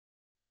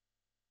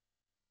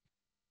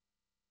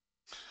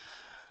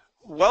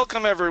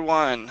Welcome,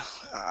 everyone.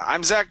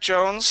 I'm Zach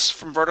Jones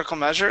from Vertical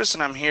Measures,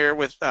 and I'm here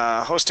with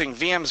hosting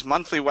VM's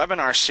monthly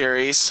webinar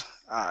series.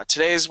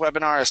 Today's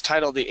webinar is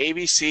titled The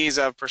ABCs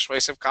of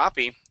Persuasive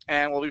Copy,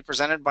 and will be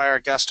presented by our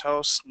guest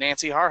host,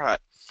 Nancy Harhut.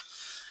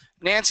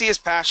 Nancy is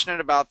passionate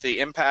about the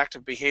impact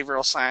of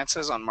behavioral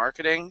sciences on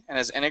marketing and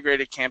has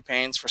integrated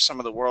campaigns for some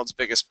of the world's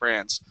biggest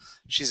brands.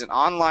 She's an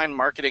online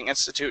Marketing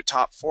Institute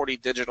Top 40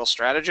 digital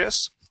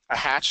strategist, a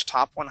Hatch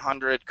Top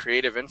 100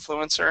 creative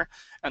influencer,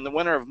 and the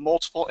winner of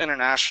multiple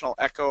international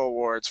Echo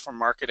Awards for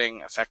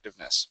marketing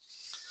effectiveness.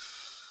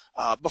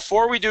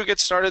 Before we do get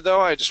started,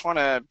 though, I just want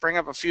to bring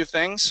up a few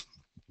things.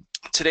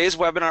 Today's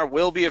webinar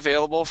will be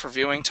available for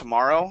viewing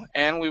tomorrow,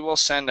 and we will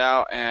send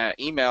out an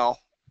email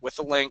with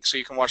the link so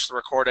you can watch the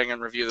recording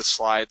and review the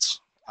slides.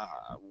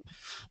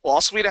 We'll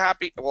also be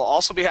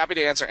happy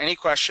to answer any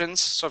questions.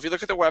 So if you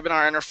look at the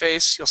webinar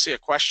interface, you'll see a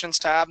questions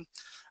tab.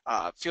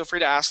 Feel free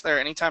to ask there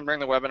anytime during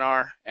the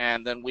webinar,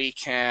 and then we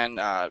can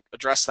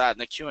address that in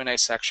the Q&A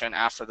section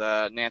after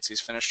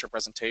Nancy's finished her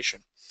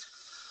presentation.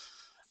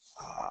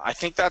 I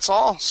think that's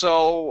all.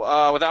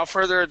 So without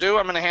further ado,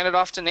 I'm going to hand it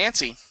off to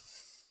Nancy.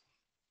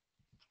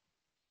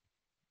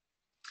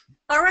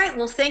 All right,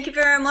 well, thank you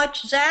very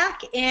much,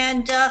 Zach,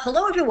 and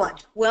hello, everyone.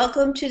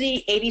 Welcome to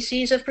the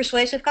ABCs of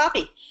Persuasive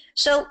Copy.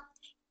 So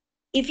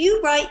if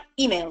you write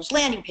emails,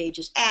 landing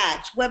pages,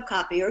 ads, web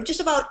copy, or just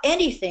about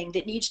anything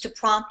that needs to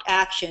prompt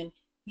action,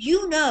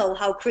 you know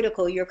how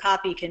critical your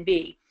copy can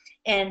be.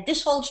 And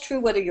this holds true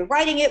whether you're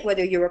writing it,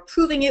 whether you're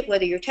approving it,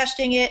 whether you're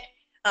testing it.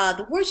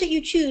 The words that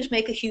you choose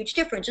make a huge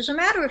difference. As a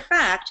matter of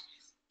fact,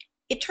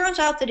 it turns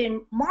out that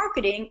in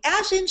marketing,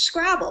 as in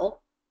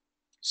Scrabble,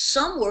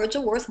 some words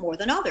are worth more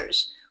than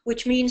others,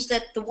 which means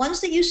that the ones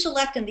that you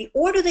select and the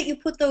order that you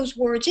put those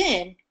words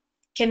in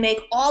can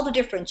make all the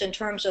difference in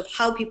terms of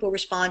how people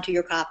respond to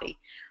your copy.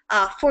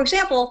 For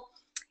example,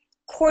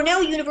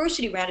 Cornell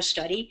University ran a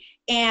study,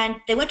 and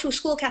they went to a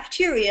school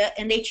cafeteria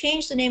and they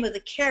changed the name of the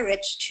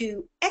carrots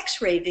to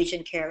X-ray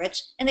vision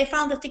carrots, and they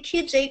found that the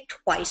kids ate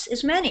twice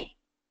as many.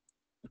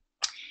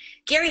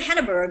 Gary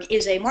Henneberg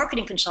is a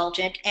marketing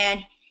consultant,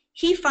 and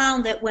he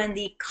found that when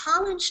the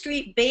Collins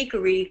Street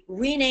Bakery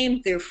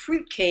renamed their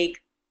fruit cake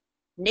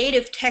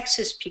Native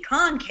Texas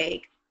Pecan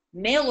Cake,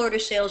 mail order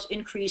sales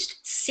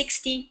increased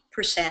 60%.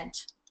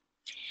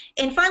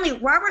 And finally,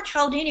 Robert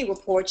Cialdini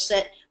reports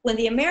that when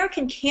the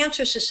American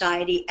Cancer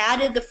Society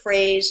added the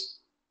phrase,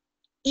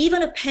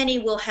 "even a penny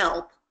will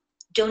help,"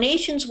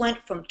 donations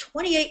went from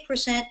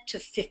 28% to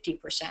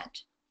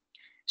 50%.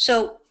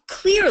 So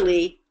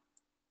clearly,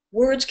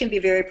 words can be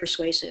very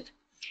persuasive.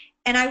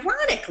 And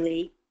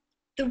ironically,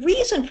 the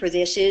reason for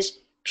this is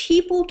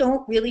people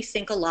don't really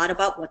think a lot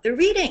about what they're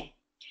reading.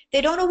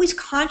 They don't always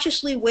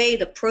consciously weigh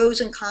the pros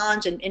and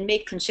cons and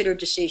make considered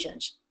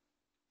decisions.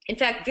 In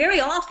fact, very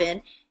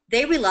often,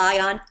 they rely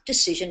on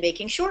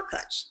decision-making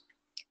shortcuts.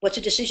 What's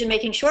a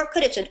decision-making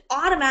shortcut? It's an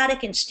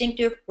automatic,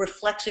 instinctive,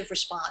 reflexive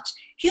response.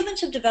 Humans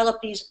have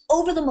developed these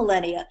over the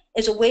millennia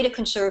as a way to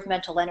conserve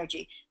mental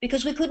energy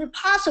because we couldn't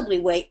possibly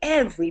weigh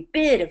every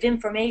bit of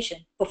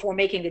information before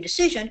making a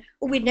decision,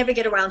 or we'd never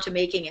get around to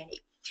making any.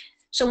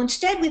 So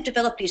instead, we've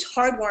developed these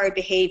hardwired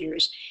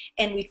behaviors,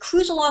 and we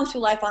cruise along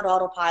through life on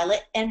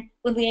autopilot, and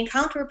when we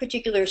encounter a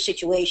particular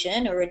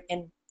situation, or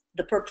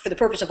for the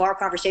purpose of our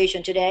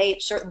conversation today,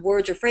 certain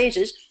words or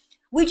phrases,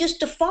 we just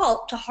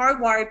default to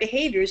hardwired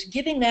behaviors,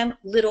 giving them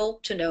little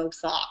to no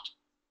thought.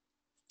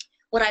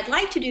 What I'd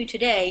like to do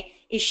today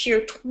is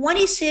share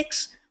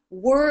 26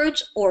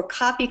 words or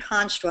copy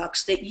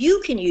constructs that you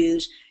can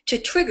use to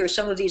trigger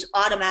some of these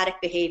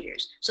automatic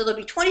behaviors. So there'll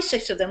be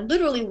 26 of them,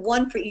 literally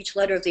one for each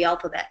letter of the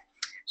alphabet.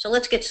 So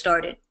let's get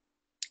started.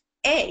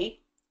 A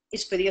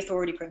is for the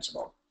authority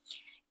principle.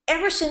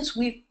 Ever since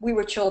we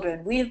were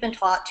children, we have been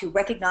taught to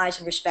recognize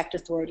and respect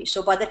authority.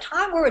 So by the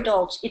time we're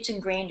adults, it's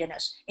ingrained in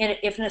us. And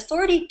if an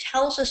authority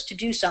tells us to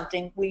do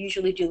something, we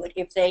usually do it.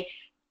 If they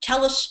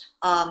tell us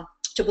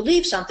to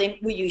believe something,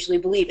 we usually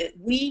believe it.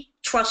 We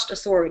trust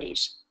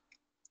authorities.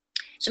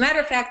 As a matter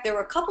of fact, there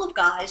were a couple of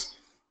guys,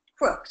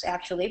 crooks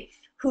actually,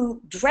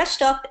 who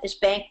dressed up as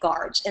bank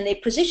guards, and they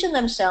positioned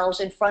themselves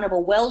in front of a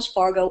Wells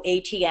Fargo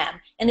ATM,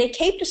 and they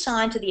taped a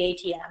sign to the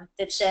ATM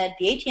that said,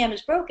 "The ATM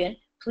is broken,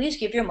 please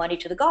give your money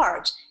to the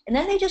guards." And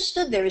then they just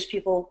stood there as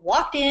people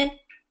walked in,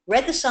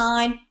 read the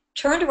sign,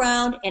 turned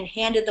around, and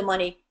handed the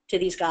money to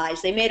these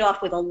guys. They made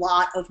off with a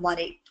lot of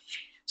money.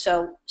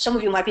 So some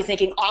of you might be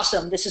thinking,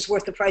 awesome, this is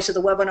worth the price of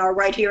the webinar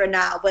right here and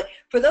now. But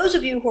for those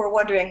of you who are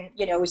wondering,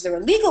 is there a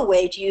legal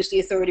way to use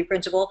the authority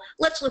principle,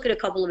 let's look at a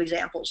couple of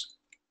examples.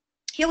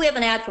 Here we have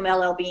an ad from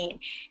LL Bean.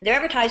 They're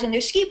advertising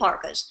their ski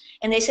parkas,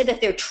 and they say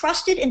that they're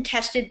trusted and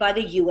tested by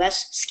the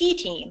U.S. ski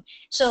team.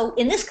 So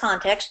in this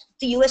context,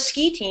 the U.S.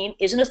 ski team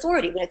is an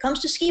authority. When it comes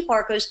to ski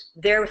parkas,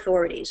 they're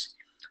authorities.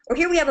 Or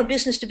here we have a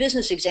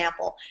business-to-business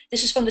example.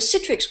 This is from the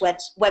Citrix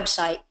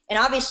website, and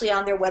obviously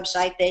on their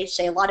website they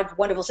say a lot of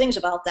wonderful things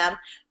about them,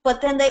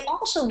 but then they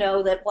also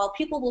know that while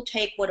people will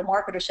take what a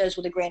marketer says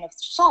with a grain of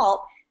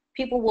salt,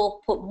 people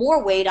will put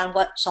more weight on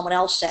what someone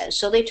else says.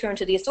 So they turn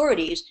to the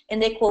authorities,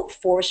 and they quote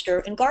Forrester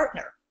and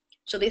Gartner.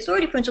 So the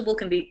authority principle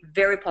can be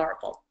very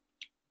powerful.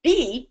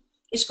 B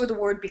is for the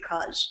word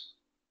because.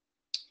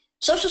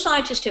 Social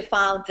scientists have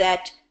found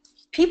that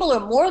people are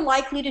more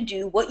likely to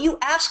do what you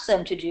ask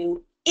them to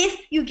do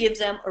if you give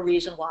them a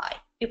reason why.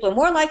 People are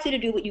more likely to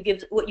do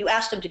what you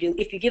ask them to do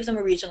if you give them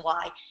a reason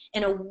why.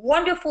 And a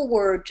wonderful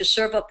word to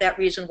serve up that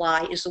reason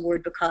why is the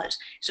word because.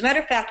 As a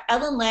matter of fact,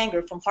 Ellen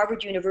Langer from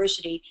Harvard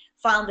University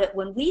found that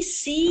when we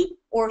see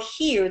or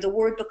hear the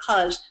word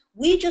because,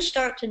 we just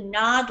start to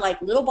nod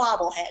like little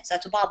bobbleheads.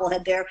 That's a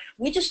bobblehead there.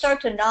 We just start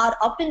to nod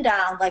up and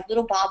down like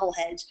little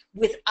bobbleheads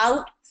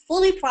without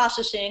fully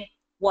processing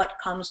what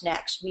comes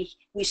next.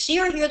 We see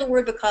or hear the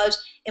word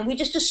because, and we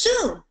just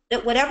assume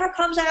that whatever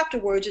comes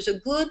afterwards is a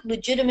good,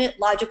 legitimate,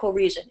 logical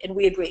reason, and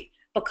we agree.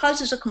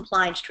 Because is a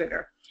compliance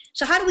trigger.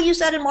 So how do we use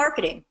that in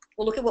marketing?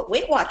 Well, look at what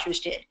Weight Watchers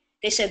did.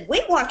 They said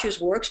Weight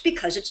Watchers works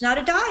because it's not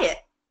a diet.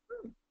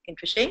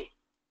 Interesting.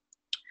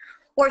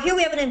 Or here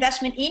we have an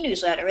investment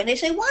e-newsletter, and they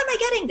say, why am I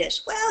getting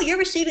this? Well, you're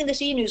receiving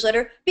this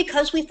e-newsletter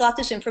because we thought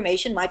this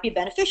information might be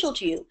beneficial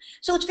to you.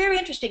 So it's very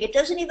interesting. It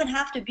doesn't even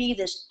have to be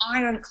this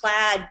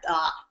ironclad,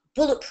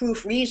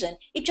 bulletproof reason.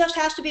 It just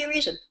has to be a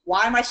reason.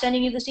 Why am I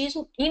sending you this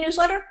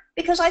e-newsletter?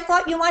 Because I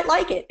thought you might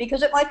like it,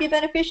 because it might be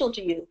beneficial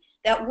to you.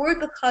 That word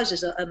because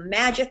is a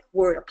magic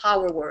word, a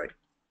power word.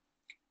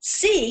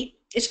 C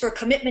is for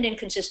commitment and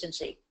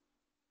consistency.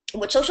 And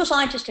what social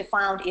scientists have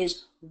found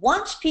is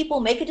once people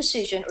make a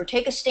decision or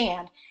take a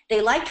stand,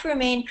 they like to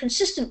remain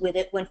consistent with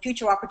it when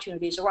future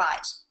opportunities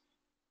arise.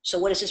 So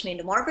what does this mean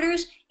to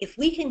marketers? If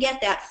we can get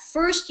that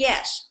first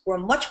yes, we're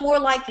much more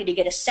likely to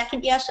get a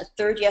second yes, a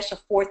third yes, a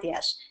fourth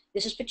yes.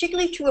 This is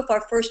particularly true if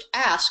our first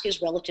ask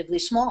is relatively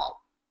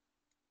small.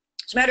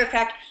 As a matter of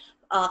fact,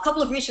 a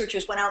couple of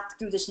researchers went out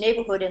through this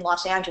neighborhood in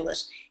Los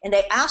Angeles, and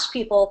they asked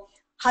people,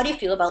 how do you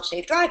feel about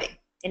safe driving?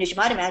 And as you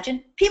might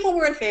imagine, people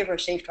were in favor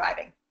of safe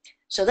driving.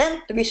 So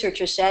then the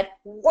researchers said,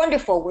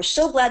 wonderful, we're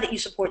so glad that you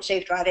support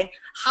safe driving.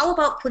 How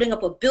about putting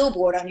up a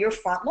billboard on your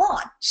front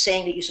lawn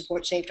saying that you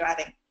support safe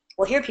driving?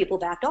 Well, here people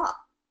backed off.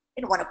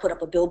 They didn't want to put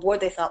up a billboard.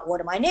 They thought, what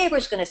are my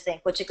neighbors going to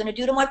think? What's it going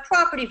to do to my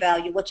property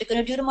value? What's it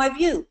going to do to my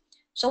view?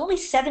 So only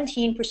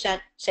 17%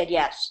 said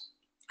yes.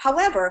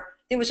 However,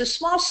 there was a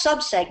small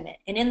subsegment,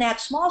 and in that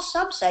small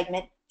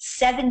subsegment,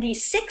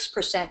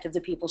 76% of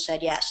the people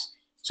said yes.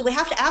 So we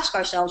have to ask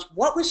ourselves,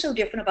 what was so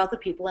different about the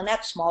people in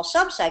that small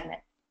subsegment?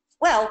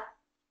 Well,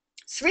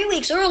 3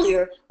 weeks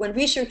earlier, when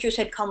researchers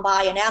had come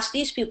by and asked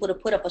these people to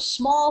put up a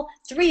small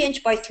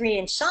 3-inch by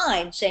 3-inch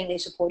sign saying they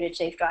supported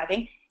safe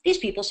driving, these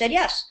people said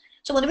yes.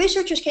 So when the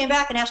researchers came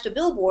back and asked a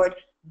billboard,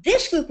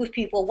 this group of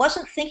people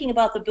wasn't thinking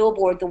about the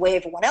billboard the way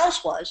everyone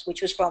else was,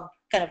 which was from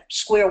kind of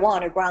square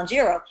one or ground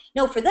zero.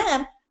 No, for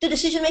them, the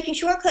decision-making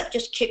shortcut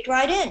just kicked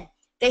right in.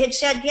 They had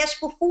said yes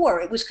before.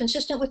 It was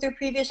consistent with their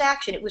previous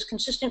action. It was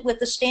consistent with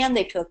the stand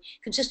they took,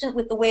 consistent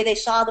with the way they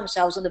saw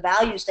themselves and the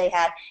values they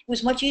had. It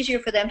was much easier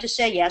for them to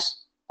say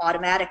yes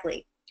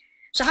automatically.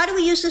 So how do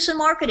we use this in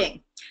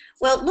marketing?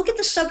 Well, look at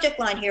the subject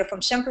line here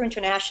from Semper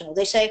International.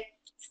 They say,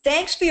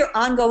 thanks for your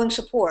ongoing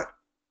support.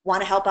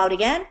 Want to help out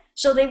again?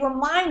 So they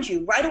remind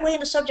you right away in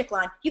the subject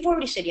line, you've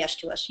already said yes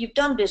to us. You've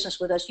done business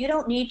with us. You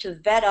don't need to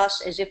vet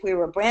us as if we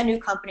were a brand new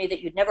company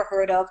that you'd never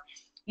heard of.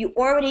 You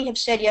already have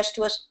said yes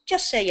to us.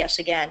 Just say yes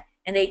again.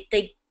 And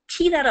they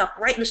tee that up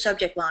right in the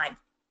subject line.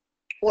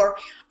 Or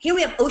here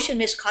we have Ocean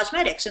Mist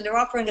Cosmetics, and they're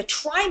offering a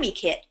Try Me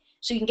kit,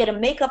 so you can get a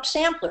makeup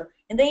sampler.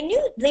 And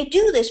they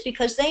do this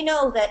because they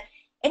know that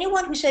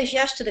anyone who says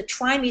yes to the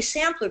Try Me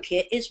sampler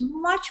kit is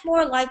much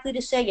more likely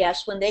to say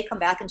yes when they come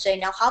back and say,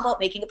 now how about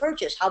making a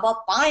purchase? How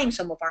about buying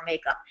some of our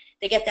makeup?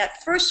 They get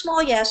that first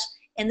small yes,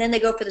 and then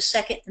they go for the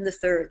second and the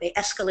third. They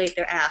escalate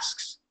their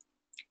asks.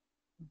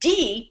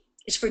 D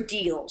is for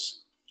deals.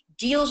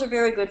 Deals are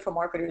very good for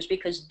marketers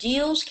because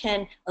deals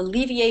can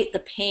alleviate the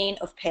pain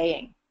of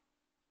paying.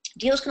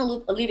 Deals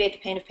can alleviate the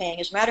pain of paying.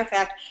 As a matter of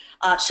fact,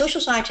 social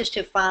scientists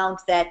have found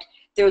that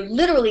there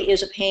literally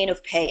is a pain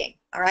of paying.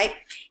 All right.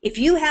 If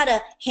you had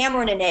a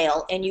hammer and a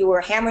nail and you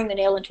were hammering the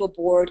nail into a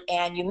board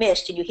and you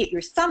missed and you hit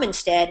your thumb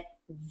instead,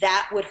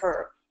 that would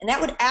hurt. And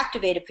that would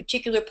activate a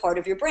particular part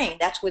of your brain.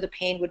 That's where the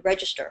pain would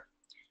register.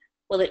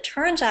 Well, it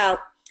turns out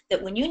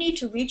that when you need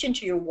to reach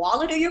into your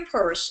wallet or your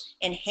purse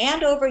and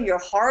hand over your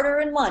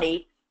hard-earned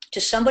money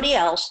to somebody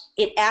else,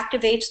 it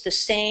activates the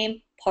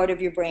same part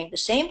of your brain. The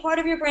same part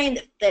of your brain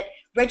that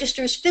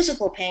registers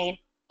physical pain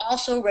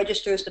also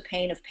registers the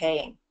pain of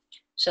paying.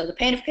 So the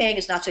pain of paying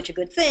is not such a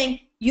good thing.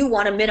 You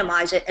want to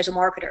minimize it as a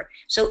marketer.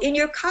 So in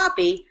your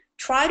copy,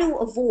 try to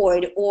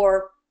avoid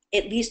or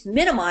at least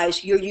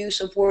minimize your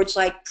use of words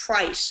like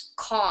price,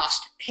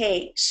 cost,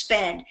 pay,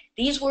 spend.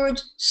 These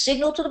words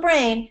signal to the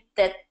brain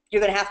that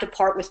you're going to have to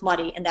part with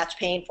money, and that's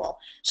painful.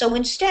 So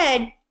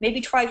instead,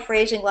 maybe try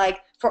phrasing like,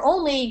 for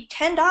only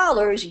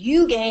 $10,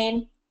 you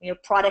gain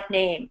product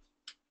name.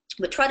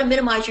 But try to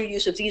minimize your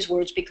use of these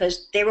words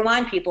because they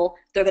remind people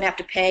they're going to have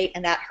to pay,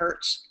 and that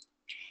hurts.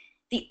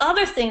 The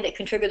other thing that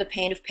can trigger the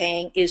pain of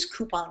paying is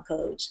coupon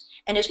codes.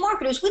 And as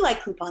marketers, we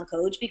like coupon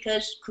codes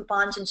because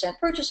coupons incent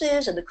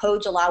purchases and the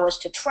codes allow us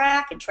to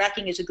track, and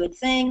tracking is a good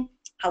thing.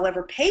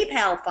 However,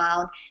 PayPal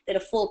found that a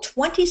full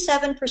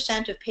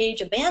 27% of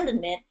page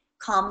abandonment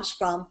comes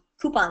from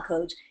coupon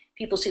codes.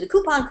 People see the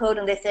coupon code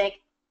and they think,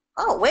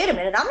 oh, wait a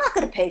minute, I'm not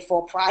going to pay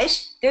full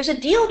price. There's a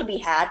deal to be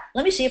had.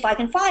 Let me see if I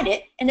can find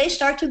it. And they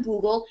start to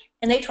Google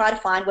and they try to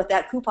find what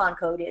that coupon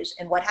code is.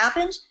 And what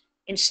happens?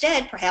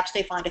 Instead, perhaps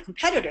they find a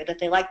competitor that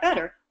they like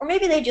better, or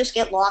maybe they just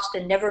get lost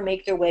and never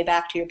make their way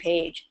back to your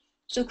page.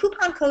 So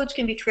coupon codes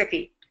can be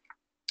tricky.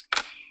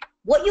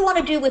 What you want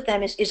to do with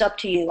them is up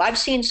to you. I've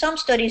seen some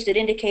studies that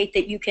indicate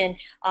that you can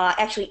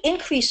actually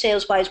increase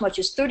sales by as much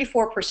as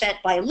 34%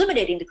 by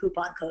eliminating the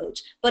coupon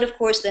codes. But of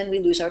course, then we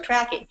lose our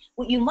tracking.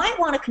 What you might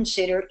want to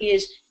consider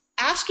is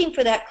asking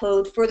for that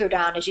code further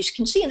down. As you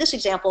can see in this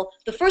example,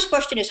 the first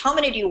question is, how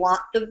many do you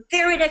want? The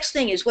very next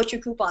thing is, what's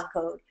your coupon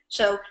code?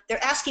 So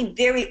they're asking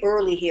very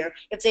early here.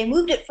 If they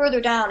moved it further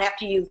down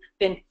after you've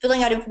been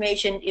filling out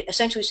information,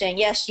 essentially saying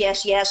yes,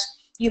 yes, yes,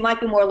 you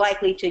might be more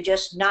likely to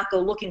just not go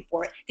looking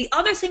for it. The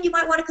other thing you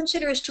might want to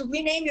consider is to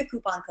rename your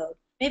coupon code.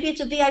 Maybe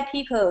it's a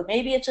VIP code.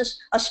 Maybe it's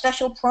a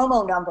special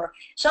promo number,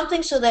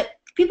 something so that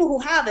people who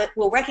have it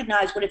will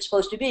recognize what it's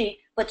supposed to be,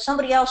 but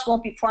somebody else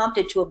won't be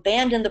prompted to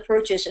abandon the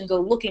purchase and go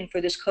looking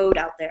for this code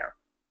out there.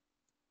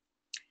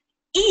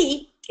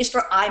 E is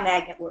for eye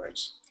magnet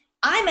words.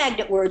 Eye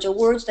magnet words are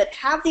words that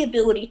have the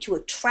ability to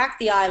attract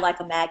the eye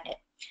like a magnet.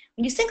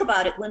 When you think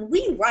about it, when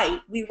we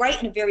write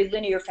in a very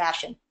linear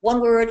fashion.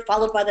 One word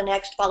followed by the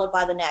next, followed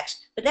by the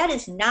next. But that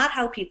is not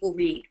how people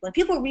read. When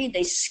people read,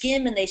 they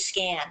skim and they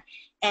scan.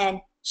 And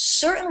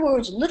certain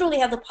words literally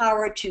have the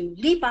power to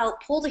leap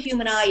out, pull the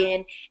human eye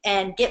in,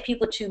 and get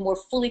people to more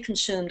fully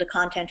consume the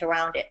content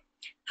around it.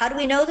 How do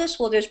we know this?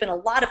 Well, there's been a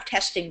lot of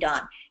testing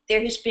done.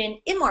 There has been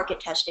in-market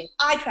testing,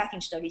 eye tracking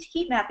studies,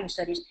 heat mapping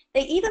studies.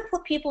 They even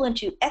put people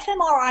into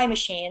fMRI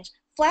machines,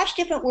 flash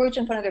different words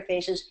in front of their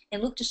faces,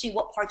 and look to see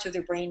what parts of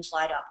their brains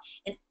light up.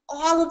 And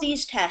all of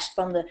these tests,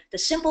 from the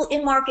simple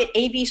in-market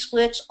A-B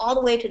splits all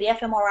the way to the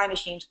fMRI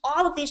machines,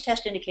 all of these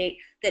tests indicate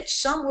that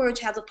some words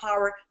have the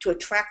power to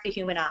attract the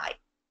human eye.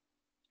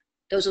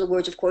 Those are the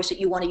words, of course, that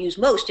you want to use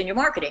most in your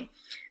marketing.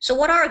 So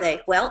what are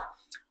they? Well,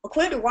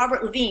 according to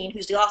Robert Levine,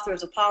 who's the author of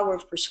The Power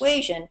of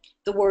Persuasion,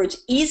 the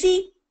words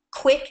easy,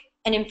 quick,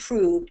 and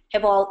improved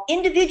have all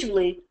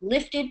individually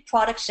lifted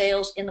product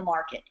sales in the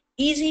market.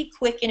 Easy,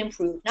 quick, and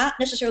improved, not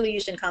necessarily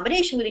used in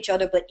combination with each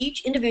other, but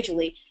each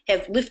individually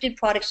have lifted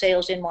product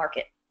sales in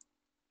market.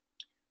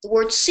 The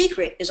word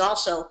secret is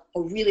also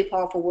a really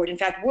powerful word. In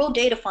fact, World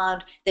Data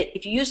found that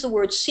if you use the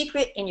word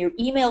secret in your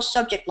email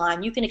subject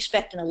line, you can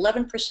expect an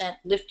 11%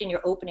 lift in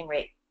your opening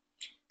rate.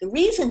 The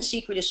reason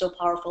secret is so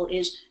powerful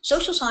is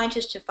social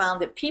scientists have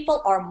found that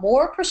people are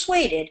more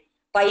persuaded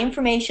by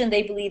information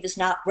they believe is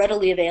not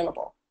readily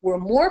available. We're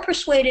more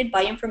persuaded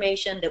by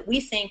information that we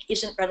think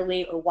isn't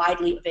readily or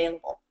widely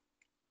available.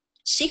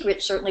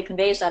 Secret certainly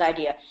conveys that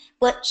idea,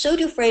 but so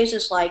do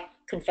phrases like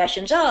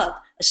confessions of,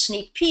 a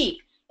sneak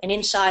peek, an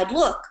inside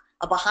look,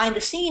 a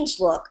behind-the-scenes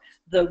look,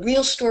 the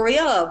real story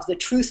of, the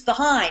truth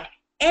behind.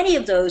 Any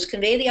of those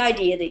convey the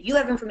idea that you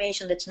have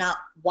information that's not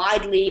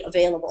widely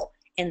available,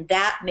 and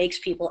that makes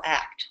people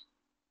act.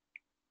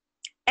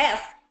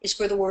 F is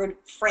for the word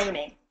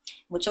framing.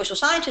 What social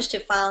scientists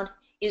have found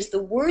is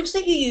the words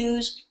that you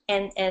use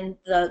and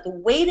the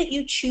way that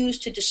you choose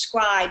to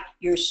describe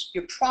your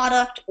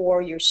product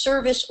or your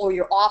service or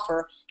your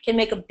offer can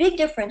make a big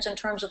difference in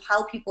terms of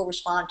how people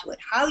respond to it.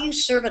 How you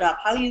serve it up,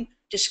 how you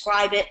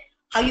describe it,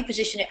 how you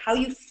position it, how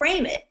you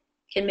frame it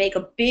can make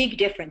a big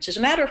difference. As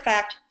a matter of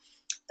fact,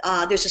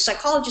 there's a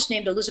psychologist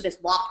named Elizabeth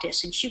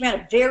Loftus, and she ran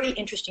a very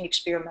interesting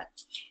experiment.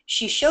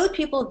 She showed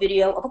people a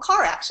video of a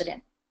car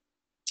accident.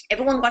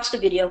 Everyone watched the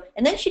video,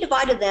 and then she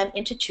divided them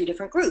into two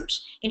different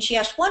groups. And she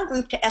asked one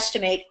group to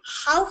estimate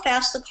how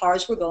fast the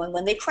cars were going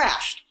when they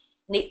crashed.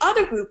 And the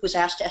other group was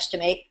asked to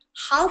estimate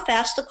how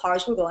fast the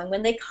cars were going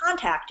when they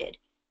contacted.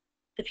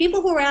 The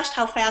people who were asked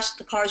how fast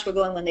the cars were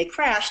going when they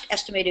crashed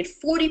estimated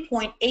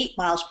 40.8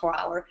 miles per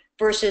hour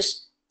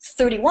versus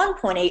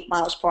 31.8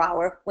 miles per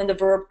hour when the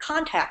verb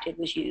contacted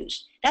was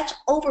used. That's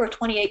over a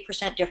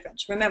 28%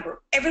 difference.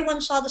 Remember,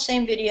 everyone saw the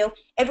same video,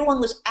 everyone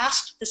was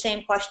asked the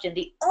same question.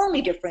 The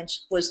only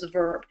difference was the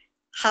verb,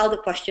 how the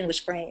question was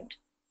framed.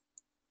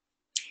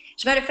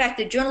 As a matter of fact,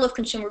 the Journal of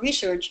Consumer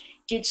Research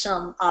did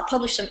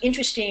published some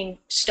interesting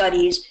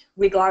studies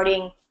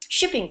regarding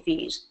shipping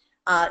fees.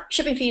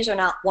 Shipping fees are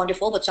not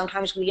wonderful, but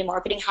sometimes we in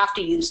marketing have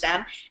to use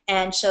them.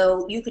 And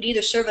so you could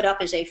either serve it up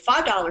as a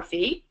 $5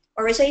 fee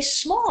or as a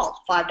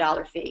small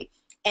 $5 fee.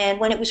 And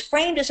when it was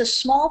framed as a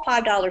small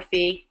 $5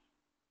 fee,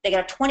 they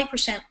got a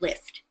 20%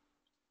 lift.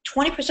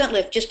 20%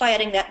 lift just by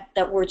adding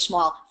that word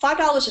small.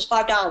 $5 is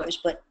 $5,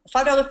 but a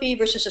 $5 fee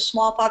versus a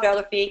small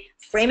 $5 fee,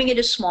 framing it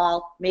as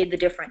small made the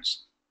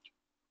difference.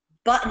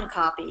 Button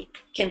copy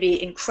can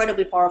be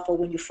incredibly powerful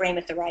when you frame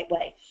it the right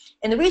way.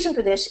 And the reason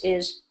for this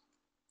is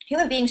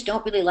human beings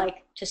don't really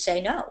like to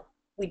say no.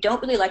 We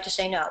don't really like to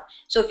say no.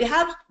 So if you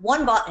have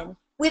one button,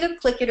 we either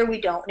click it or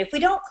we don't. And if we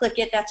don't click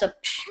it, that's a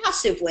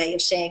passive way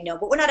of saying no,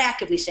 but we're not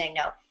actively saying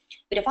no.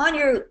 But if on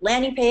your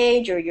landing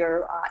page or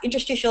your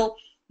interstitial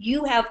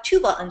you have two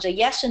buttons, a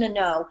yes and a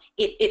no.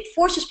 It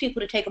forces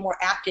people to take a more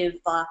active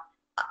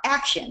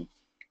action.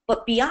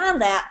 But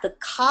beyond that, the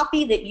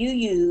copy that you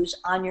use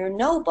on your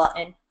no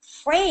button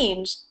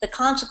frames the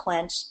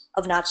consequence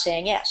of not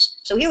saying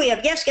yes. So here we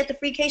have, yes, get the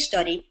free case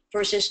study,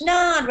 versus, no,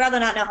 I'd rather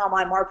not know how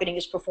my marketing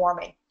is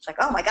performing. It's like,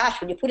 oh my gosh,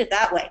 when you put it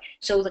that way.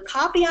 So the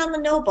copy on the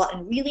no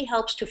button really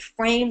helps to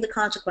frame the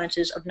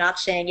consequences of not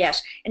saying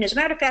yes. And as a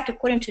matter of fact,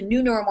 according to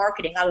New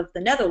Neuromarketing out of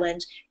the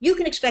Netherlands, you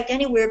can expect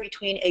anywhere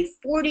between a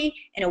 40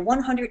 and a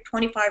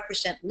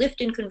 125%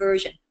 lift in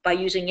conversion by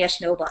using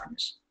yes-no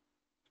buttons.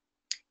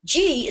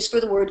 G is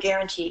for the word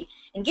guarantee.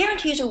 And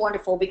guarantees are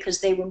wonderful because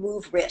they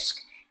remove risk.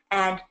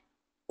 And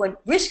when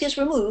risk is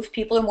removed,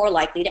 people are more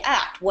likely to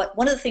act. One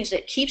of the things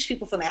that keeps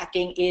people from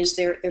acting is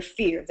their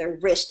fear, their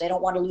risk. They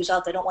don't want to lose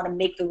out. They don't want to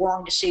make the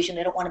wrong decision.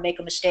 They don't want to make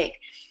a mistake.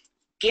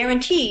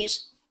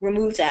 Guarantees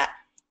remove that.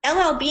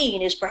 L.L.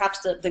 Bean is perhaps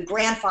the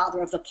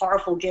grandfather of the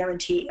powerful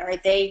guarantee. All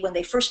right, when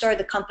they first started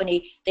the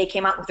company, they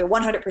came out with their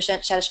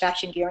 100%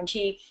 satisfaction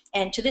guarantee,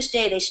 and to this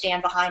day, they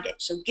stand behind it.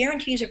 So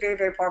guarantees are very,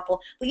 very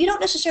powerful, but you don't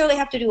necessarily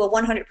have to do a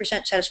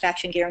 100%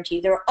 satisfaction guarantee.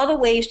 There are other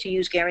ways to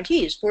use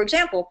guarantees. For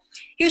example,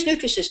 here's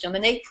Nutrisystem,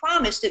 and they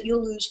promise that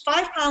you'll lose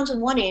 5 pounds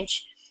and 1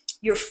 inch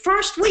your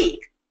first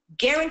week,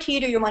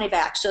 guaranteed, or your money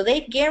back. So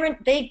they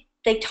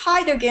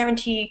tie their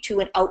guarantee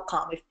to an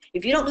outcome.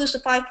 If you don't lose the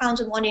 5 pounds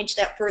and 1 inch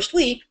that first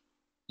week,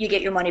 you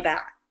get your money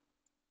back.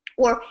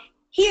 Or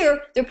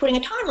here, they're putting a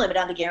time limit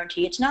on the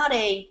guarantee. It's not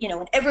an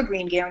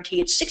evergreen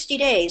guarantee. It's 60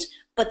 days,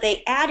 but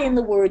they add in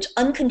the words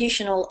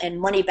unconditional and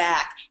money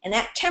back, and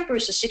that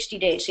tempers the 60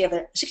 days. So you have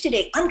a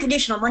 60-day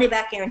unconditional money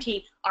back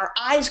guarantee. Our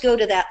eyes go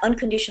to that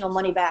unconditional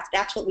money back.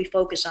 That's what we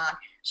focus on.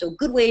 So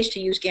good ways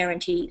to use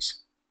guarantees.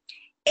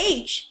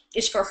 H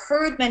is for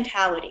herd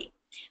mentality.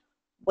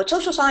 What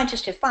social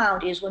scientists have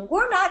found is when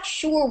we're not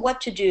sure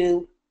what to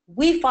do,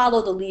 we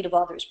follow the lead of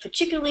others,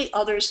 particularly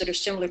others that are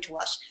similar to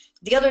us.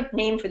 The other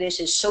name for this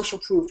is social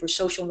proof or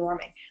social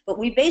norming. But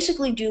we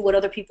basically do what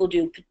other people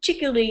do,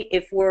 particularly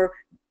if we're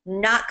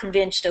not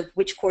convinced of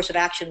which course of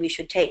action we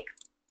should take.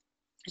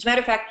 As a matter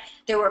of fact,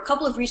 there were a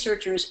couple of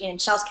researchers in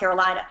South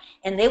Carolina,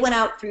 and they went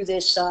out through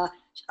this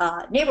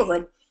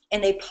neighborhood,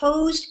 and they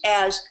posed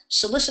as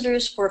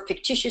solicitors for a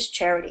fictitious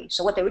charity.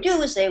 So what they would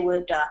do is they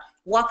would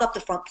walk up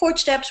the front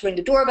porch steps, ring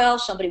the doorbell,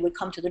 somebody would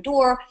come to the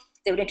door,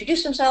 they would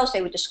introduce themselves,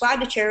 they would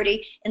describe the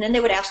charity, and then they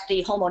would ask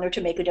the homeowner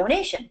to make a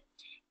donation.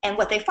 And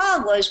what they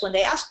found was when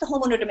they asked the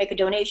homeowner to make a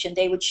donation,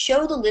 they would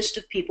show the list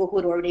of people who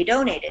had already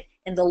donated.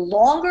 And the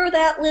longer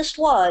that list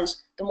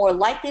was, the more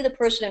likely the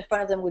person in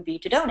front of them would be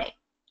to donate.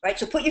 Right?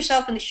 So put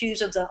yourself in the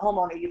shoes of the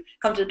homeowner. You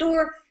come to the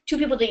door, 2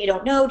 people that you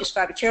don't know,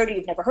 describe a charity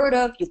you've never heard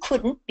of. You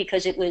couldn't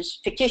because it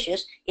was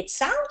fictitious. It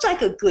sounds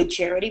like a good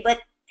charity, but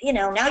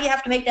now you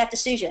have to make that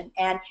decision.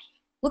 And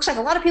looks like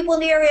a lot of people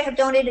in the area have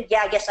donated.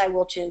 Yeah, I guess I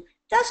will too.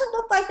 Doesn't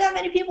look like that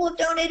many people have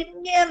donated.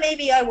 Yeah,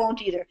 maybe I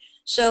won't either.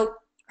 So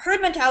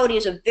herd mentality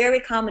is a very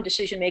common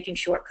decision-making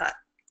shortcut.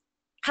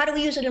 How do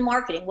we use it in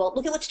marketing? Well,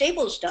 look at what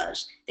Staples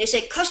does. They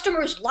say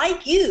customers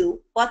like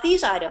you bought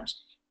these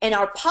items. And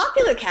our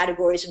popular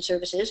categories and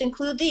services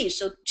include these.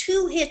 So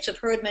 2 hits of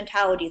herd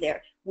mentality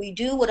there. We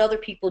do what other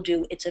people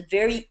do. It's a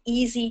very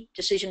easy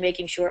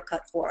decision-making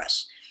shortcut for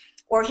us.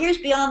 Or here's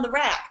Beyond the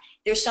Rack.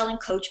 They're selling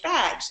Coach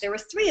bags. There are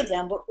 3 of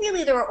them, but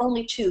really there are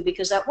only 2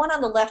 because that one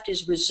on the left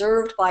is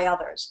reserved by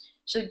others.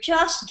 So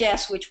just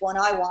guess which one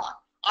I want.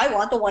 I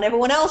want the one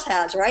everyone else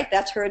has, right?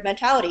 That's herd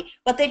mentality.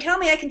 But they tell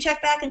me I can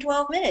check back in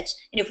 12 minutes.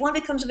 And if one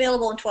becomes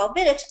available in 12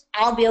 minutes,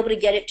 I'll be able to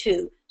get it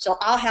too. So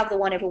I'll have the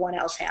one everyone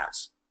else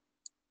has.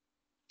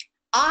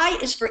 I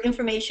is for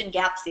information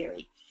gap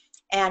theory.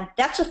 And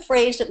that's a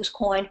phrase that was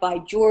coined by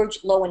George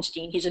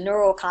Lowenstein. He's a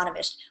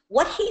neuroeconomist.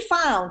 What he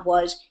found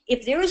was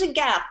if there is a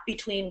gap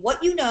between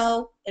what you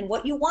know and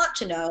what you want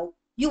to know,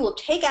 you will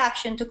take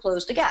action to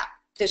close the gap.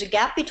 If there's a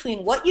gap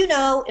between what you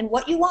know and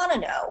what you want to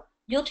know,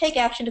 you'll take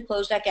action to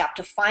close that gap,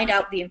 to find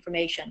out the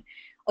information.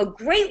 A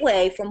great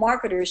way for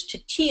marketers to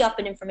tee up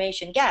an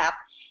information gap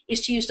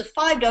is to use the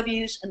 5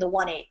 W's and the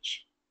 1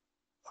 H.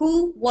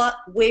 Who, what,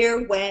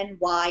 where, when,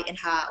 why, and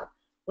how.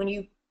 When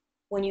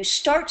you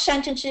start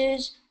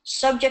sentences,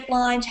 subject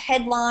lines,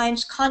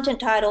 headlines, content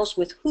titles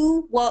with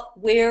who, what,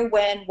 where,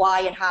 when,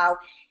 why, and how,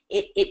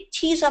 it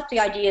tees up the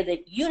idea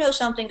that you know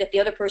something that the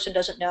other person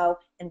doesn't know,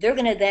 and they're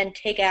going to then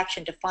take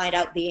action to find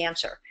out the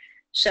answer.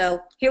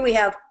 So here we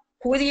have,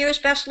 who are the year's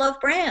best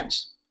loved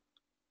brands?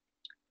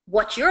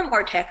 What's your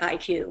MarTech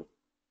IQ?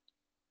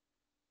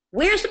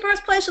 Where's the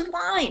birthplace of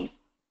wine?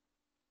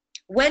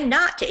 When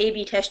not to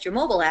A/B test your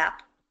mobile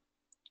app?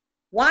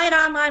 Why an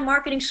online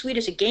marketing suite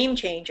is a game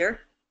changer?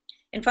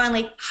 And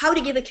finally, how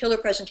to give a killer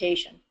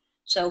presentation.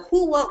 So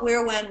who, what,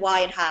 where, when,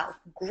 why, and how.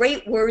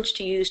 Great words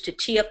to use to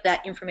tee up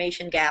that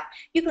information gap.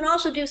 You can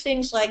also do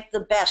things like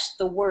the best,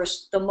 the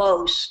worst, the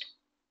most.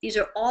 These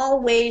are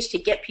all ways to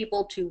get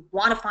people to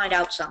want to find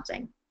out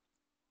something.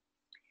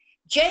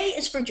 J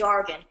is for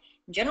jargon.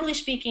 Generally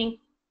speaking,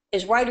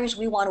 as writers,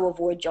 we want to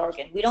avoid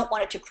jargon. We don't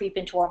want it to creep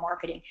into our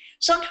marketing.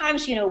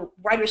 Sometimes,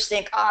 writers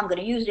think, oh, I'm going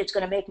to use it. It's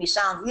going to make me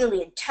sound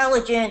really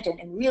intelligent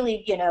and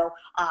really,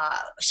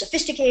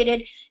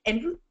 sophisticated.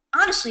 And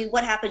honestly,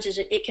 what happens is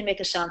it can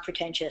make us sound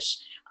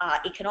pretentious.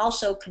 It can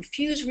also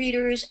confuse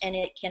readers, and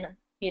it can,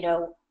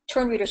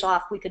 turn readers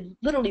off. We could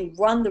literally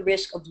run the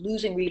risk of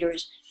losing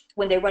readers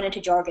when they run into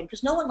jargon,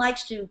 because no one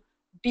likes to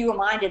be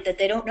reminded that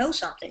they don't know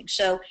something.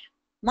 So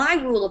my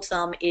rule of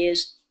thumb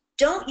is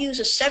don't use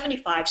a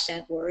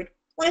 75-cent word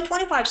when a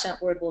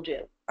 25-cent word will do,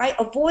 right?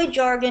 Avoid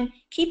jargon,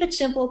 keep it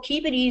simple,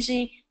 keep it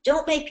easy,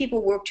 don't make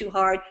people work too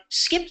hard,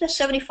 skip the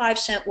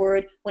 75-cent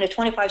word when a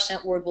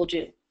 25-cent word will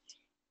do.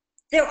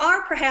 There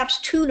are perhaps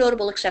two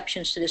notable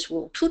exceptions to this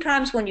rule, two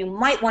times when you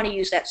might want to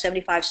use that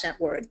 75-cent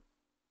word.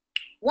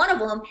 One of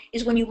them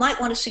is when you might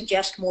want to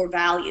suggest more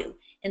value,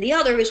 and the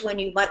other is when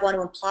you might want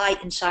to imply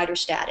insider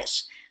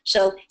status.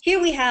 So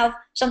here we have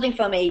something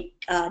from a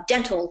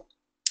dental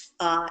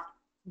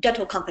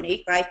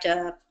company, right?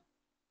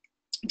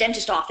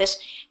 Dentist office,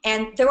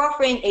 and they're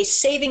offering a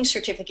savings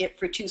certificate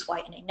for tooth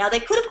whitening. Now, they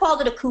could have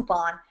called it a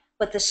coupon,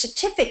 but the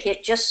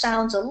certificate just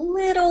sounds a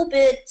little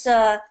bit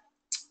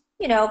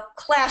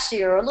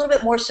classier, a little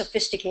bit more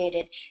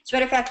sophisticated. As a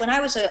matter of fact, when I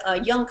was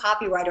a young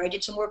copywriter, I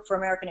did some work for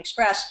American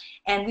Express,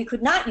 and we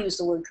could not use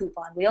the word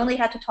coupon. We only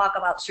had to talk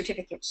about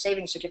certificates,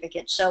 savings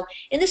certificates. So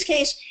in this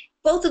case,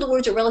 both of the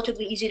words are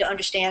relatively easy to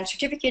understand.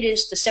 Certificate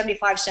is the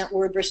 75-cent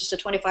word versus the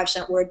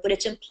 25-cent word, but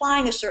it's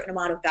implying a certain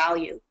amount of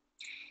value.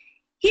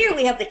 Here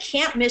we have the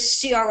can't miss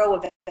CRO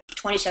event of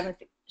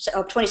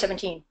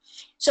 2017.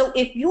 So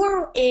if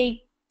you're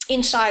a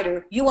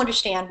insider, you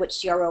understand what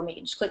CRO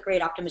means, click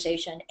rate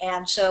optimization,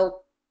 and so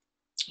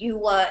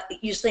you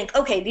think,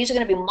 okay, these are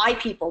going to be my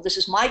people, this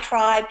is my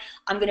tribe,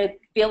 I'm going to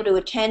be able to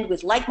attend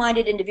with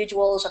like-minded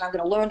individuals, and I'm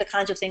going to learn the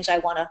kinds of things I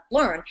want to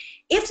learn.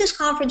 If this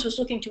conference was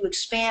looking to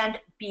expand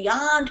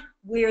beyond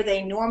where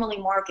they normally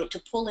market to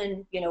pull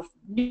in,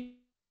 new.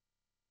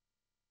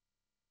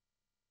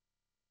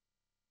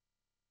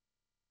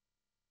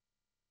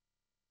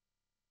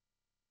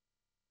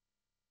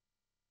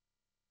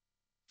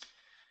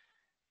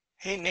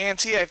 Hey,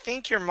 Nancy, I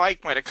think your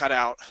mic might have cut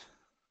out.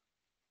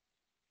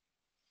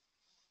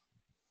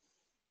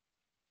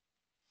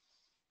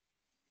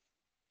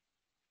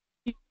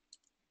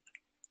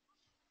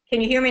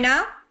 Can you hear me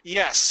now?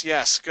 Yes,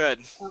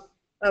 good.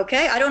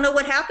 Okay, I don't know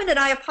what happened, and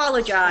I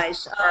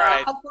apologize. All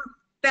right. How far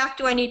back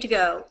do I need to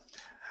go?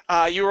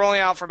 You were only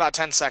out for about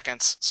 10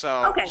 seconds,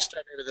 so Okay. just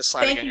start over this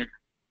slide Thank again. you.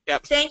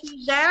 Yep. Thank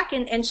you, Zach,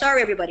 and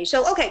sorry, everybody.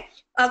 So, okay,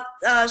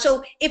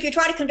 so if you're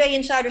trying to convey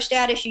insider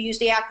status, you use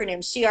the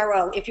acronym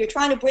CRO. If you're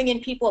trying to bring in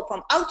people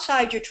from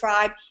outside your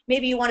tribe,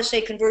 maybe you want to say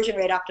conversion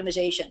rate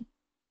optimization.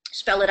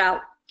 Spell it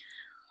out.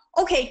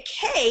 Okay,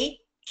 K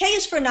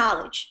is for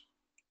knowledge.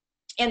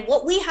 And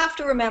what we have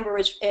to remember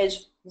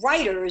as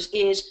writers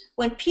is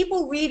when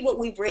people read what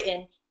we've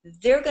written,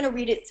 they're going to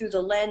read it through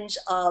the lens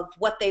of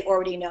what they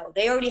already know.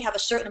 They already have a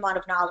certain amount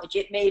of knowledge.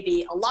 It may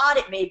be a lot,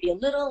 it may be a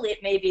little,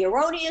 it may be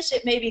erroneous,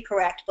 it may be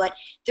correct, but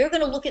they're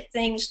going to look at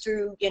things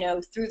through,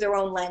 through their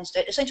own lens.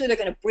 Essentially, they're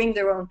going to bring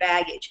their own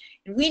baggage.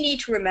 And we need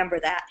to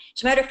remember that.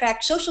 As a matter of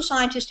fact, social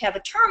scientists have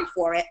a term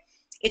for it.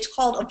 It's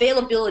called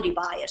availability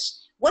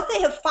bias. What they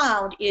have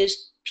found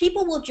is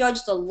people will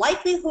judge the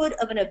likelihood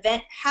of an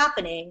event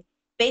happening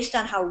based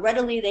on how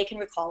readily they can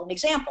recall an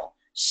example.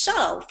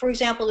 So, for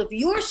example, if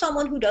you're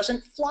someone who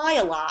doesn't fly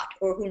a lot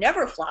or who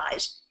never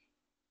flies,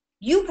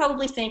 you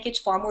probably think it's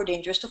far more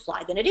dangerous to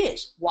fly than it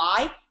is.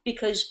 Why?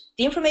 Because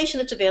the information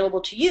that's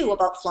available to you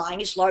about flying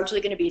is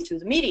largely going to be through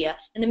the media,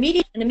 and the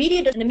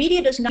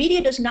media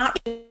does not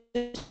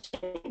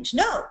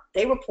no,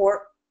 they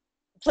report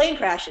plane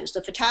crashes,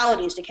 the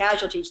fatalities, the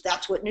casualties.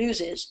 That's what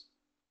news is.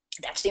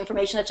 That's the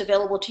information that's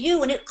available to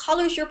you, and it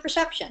colors your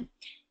perception.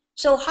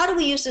 So how do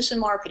we use this in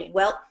marketing?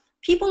 Well,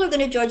 people are going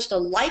to judge the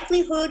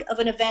likelihood of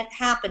an event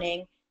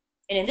happening,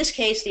 and in this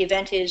case, the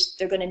event is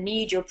they're going to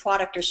need your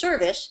product or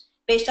service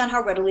based on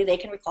how readily they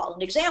can recall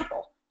an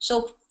example.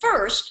 So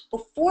first,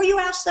 before you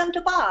ask them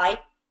to buy,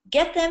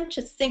 get them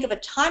to think of a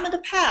time in the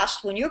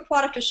past when your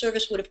product or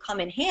service would have come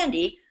in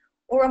handy,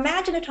 or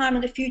imagine a time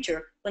in the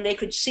future when they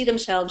could see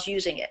themselves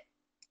using it.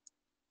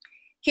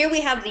 Here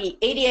we have the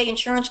ADA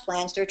insurance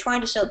plans. They're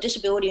trying to sell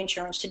disability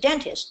insurance to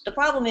dentists. The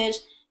problem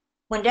is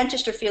when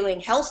dentists are feeling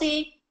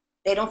healthy,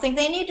 they don't think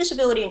they need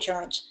disability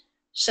insurance.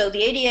 So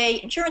the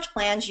ADA insurance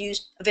plans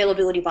used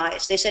availability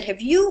bias. They said,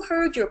 have you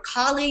heard your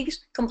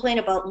colleagues complain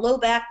about low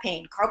back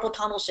pain, carpal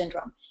tunnel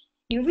syndrome?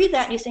 You read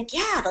that and you think,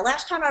 yeah, the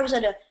last time I was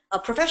at a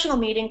professional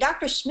meeting,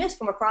 Dr. Smith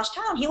from across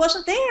town, he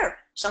wasn't there.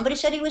 Somebody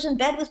said he was in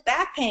bed with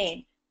back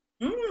pain.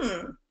 If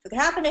it could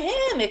happen to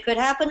him, it could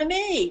happen to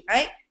me,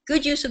 right?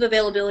 Good use of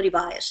availability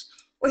bias.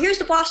 Or here's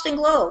the Boston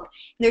Globe.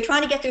 And they're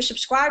trying to get their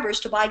subscribers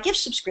to buy gift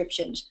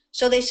subscriptions.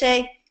 So they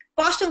say,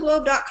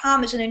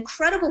 bostonglobe.com is an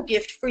incredible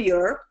gift for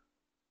your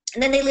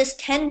And then they list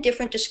 10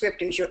 different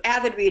descriptors: your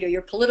avid reader,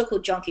 your political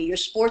junkie, your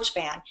sports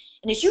fan.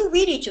 And as you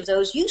read each of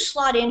those, you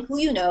slot in who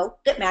you know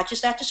that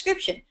matches that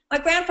description. My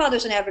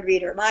grandfather's an avid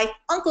reader. My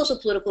uncle's a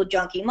political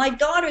junkie. My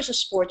daughter's a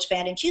sports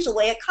fan, and she's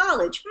away at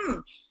college.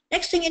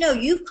 Next thing you know,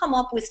 you've come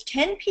up with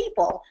 10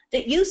 people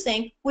that you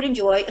think would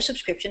enjoy a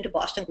subscription to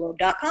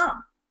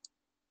bostonglobe.com.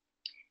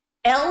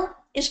 L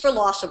is for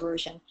loss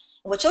aversion.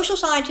 And what social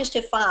scientists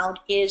have found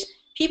is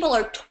people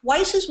are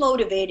twice as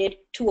motivated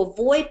to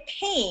avoid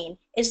pain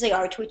as they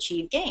are to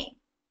achieve gain.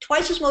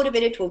 Twice as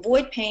motivated to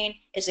avoid pain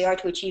as they are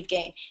to achieve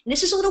gain. And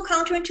this is a little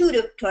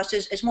counterintuitive to us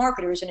as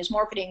marketers and as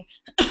marketing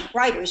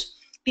writers,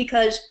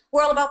 because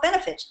we're all about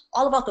benefits,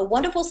 all about the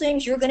wonderful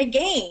things you're going to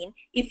gain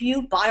if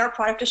you buy our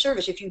product or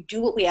service, if you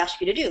do what we ask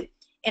you to do.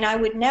 And I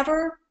would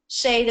never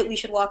say that we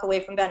should walk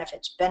away from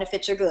benefits.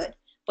 Benefits are good,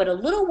 but a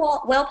little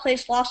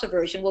well-placed loss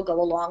aversion will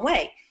go a long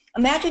way.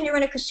 Imagine you're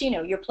in a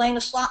casino, you're playing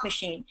a slot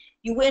machine,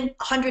 you win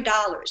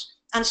 $100.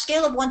 On a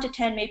scale of 1 to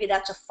 10, maybe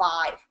that's a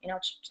 5. You know,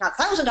 it's not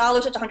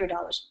 $1,000, it's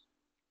 $100.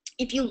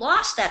 If you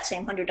lost that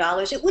same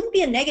 $100, it wouldn't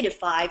be a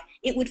 -5,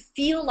 it would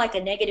feel like a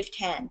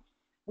 -10.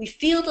 We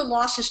feel the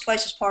losses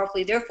twice as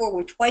powerfully, therefore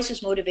we're twice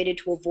as motivated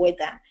to avoid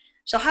them.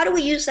 So how do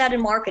we use that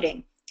in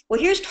marketing? Well,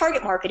 here's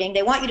target marketing.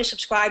 They want you to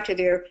subscribe to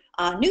their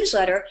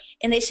newsletter,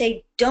 and they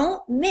say,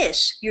 don't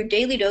miss your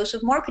daily dose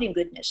of marketing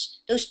goodness.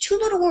 Those 2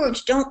 little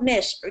words, don't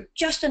miss, are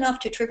just enough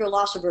to trigger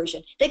loss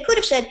aversion. They could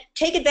have said,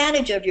 take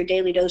advantage of your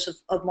daily dose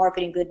of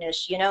marketing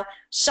goodness, you know,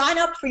 sign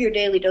up for your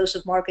daily dose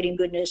of marketing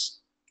goodness,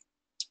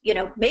 you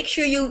know, make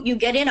sure you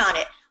get in on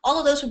it. All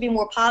of those would be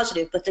more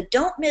positive, but the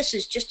don't miss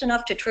is just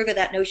enough to trigger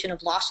that notion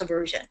of loss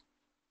aversion.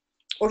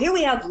 Or here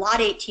we have lot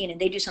 18, and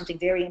they do something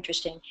very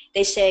interesting.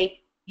 They say,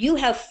 you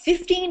have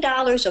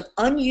 $15 of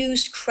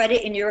unused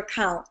credit in your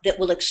account that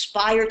will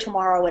expire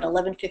tomorrow at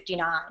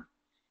 11:59.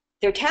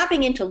 They're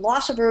tapping into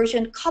loss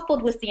aversion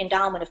coupled with the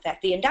endowment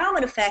effect. The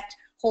endowment effect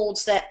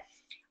holds that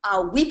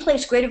we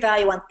place greater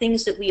value on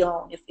things that we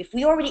own. If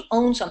we already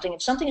own something,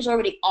 if something is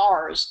already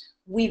ours,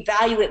 we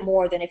value it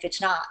more than if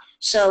it's not.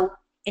 So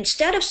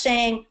instead of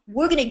saying,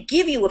 we're going to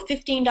give you a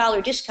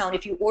 $15 discount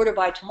if you order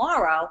by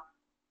tomorrow,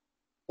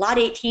 Lot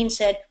 18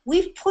 said,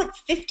 we've put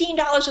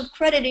 $15 of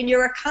credit in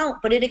your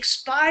account, but it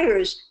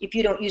expires if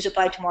you don't use it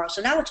by tomorrow.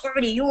 So now it's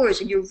already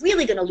yours, and you're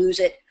really going to lose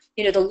it.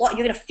 You know,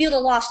 you're going to feel the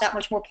loss that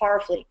much more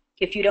powerfully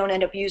if you don't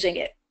end up using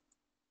it.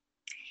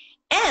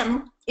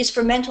 M is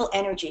for mental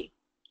energy.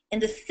 And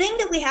the thing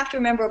that we have to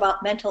remember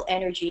about mental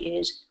energy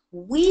is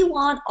we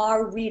want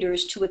our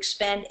readers to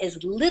expend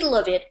as little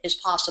of it as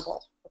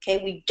possible. Okay,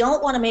 we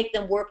don't want to make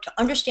them work to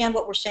understand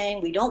what we're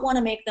saying. We don't want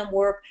to make them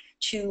work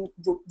to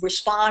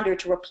respond or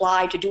to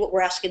reply, to do what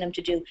we're asking them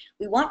to do.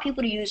 We want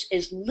people to use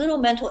as little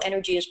mental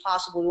energy as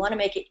possible. We want to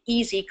make it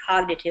easy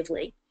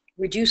cognitively,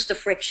 reduce the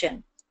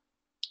friction.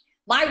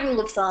 My rule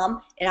of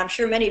thumb, and I'm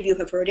sure many of you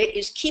have heard it,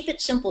 is keep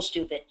it simple,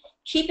 stupid.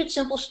 Keep it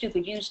simple,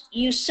 stupid.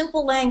 Use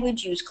simple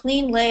language, use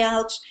clean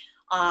layouts,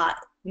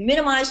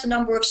 minimize the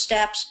number of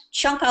steps,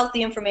 chunk out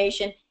the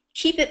information,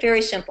 keep it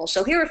very simple.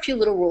 So here are a few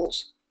little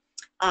rules.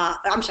 Here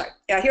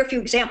are a few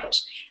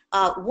examples.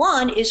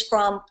 One is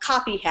from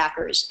Copy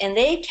Hackers, and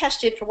they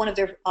tested for one of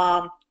their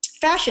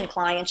fashion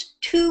clients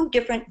 2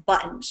 different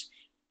buttons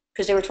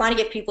because they were trying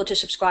to get people to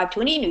subscribe to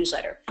an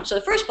e-newsletter. So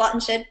the first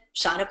button said,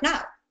 sign up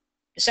now.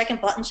 The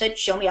second button said,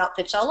 show me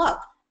outfits I love.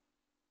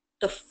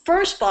 The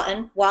first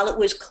button, while it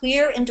was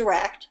clear and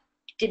direct,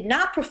 did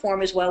not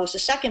perform as well as the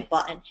second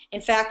button.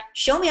 In fact,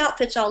 show me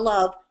outfits I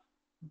love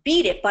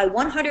beat it by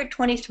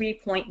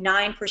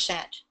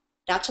 123.9%.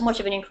 That's how much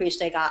of an increase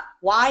they got.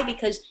 Why?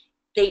 Because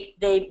they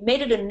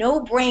made it a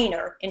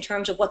no-brainer in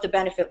terms of what the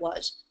benefit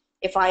was.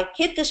 If I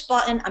hit this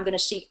button, I'm going to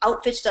see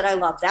outfits that I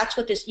love. That's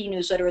what this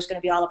e-newsletter is going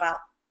to be all about.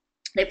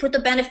 They put the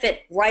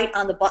benefit right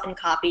on the button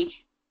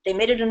copy. They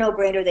made it a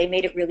no-brainer. They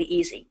made it really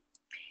easy.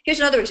 Here's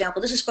another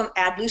example. This is from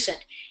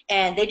Adlucent,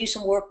 and they do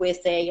some work with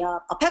a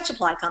pet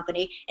supply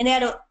company, and they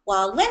had a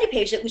landing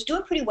page that was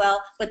doing pretty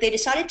well, but they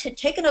decided to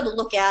take another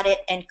look at it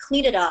and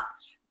clean it up.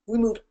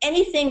 Remove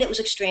anything that was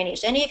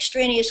extraneous, any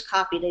extraneous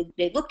copy.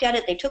 They looked at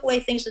it, they took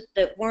away things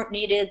that weren't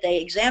needed, they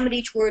examined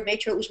each word,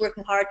 made sure it was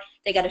working hard.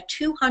 They got a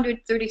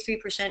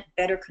 233%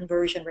 better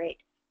conversion rate.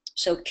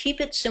 So keep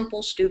it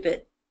simple,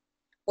 stupid,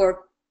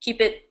 or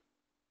keep it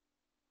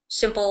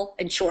simple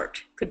and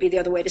short, could be the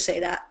other way to say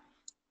that.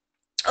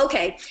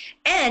 Okay,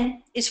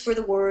 N is for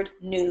the word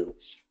new.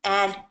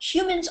 And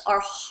humans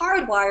are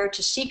hardwired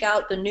to seek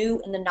out the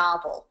new and the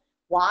novel.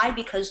 Why?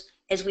 Because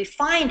as we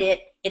find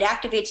it, it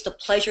activates the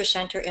pleasure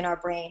center in our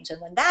brains. And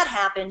when that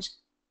happens,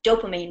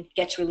 dopamine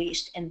gets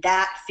released, and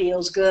that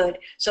feels good.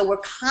 So we're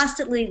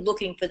constantly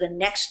looking for the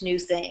next new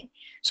thing.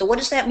 So what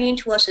does that mean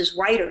to us as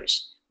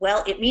writers?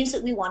 Well, it means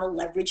that we want to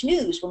leverage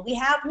news. When we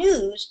have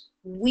news,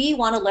 we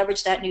want to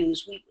leverage that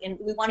news. We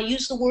want to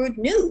use the word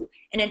new.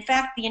 And in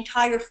fact, the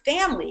entire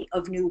family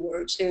of new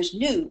words, there's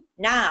new,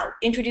 now,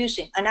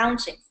 introducing,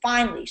 announcing,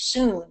 finally,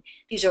 soon.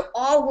 These are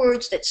all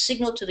words that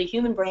signal to the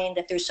human brain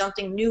that there's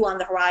something new on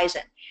the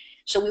horizon.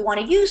 So we want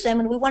to use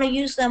them, and we want to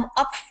use them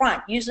up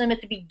front, use them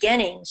at the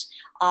beginnings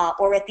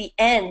or at the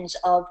ends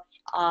of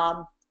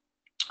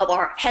of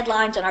our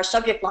headlines and our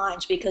subject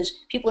lines,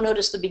 because people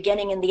notice the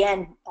beginning and the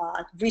end,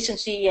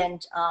 recency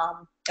and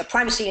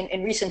primacy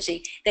and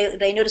recency.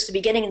 They notice the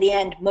beginning and the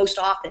end most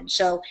often.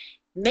 So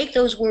make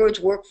those words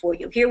work for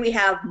you. Here we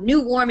have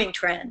new warming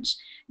trends,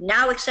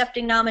 now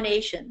accepting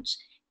nominations,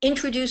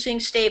 introducing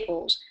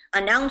staples,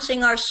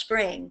 announcing our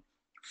spring,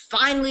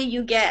 finally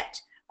you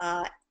get,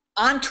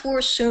 on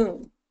tour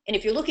soon. And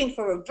if you're looking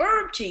for a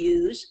verb to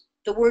use,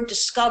 the word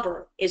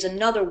discover is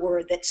another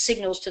word that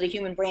signals to the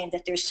human brain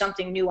that there's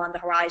something new on the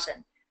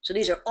horizon. So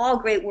these are all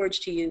great words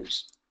to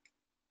use.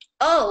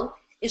 O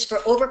is for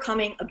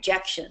overcoming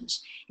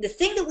objections. The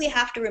thing that we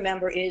have to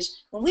remember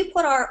is when we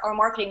put our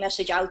marketing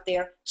message out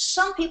there,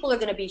 some people are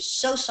going to be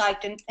so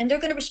psyched and they're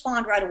going to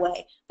respond right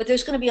away. But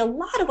there's going to be a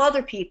lot of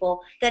other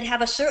people that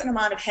have a certain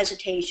amount of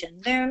hesitation.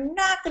 They're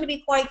not going to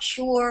be quite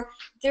sure.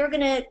 There's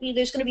going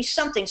to be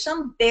something,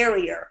 some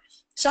barrier,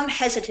 some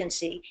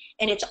hesitancy.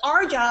 And it's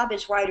our job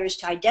as writers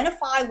to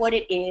identify what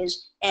it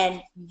is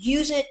and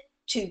use it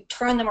to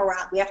turn them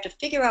around. We have to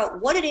figure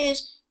out what it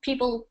is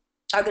people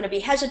are going to be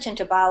hesitant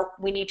about.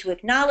 We need to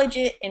acknowledge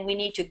it, and we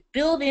need to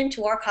build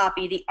into our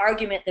copy the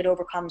argument that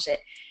overcomes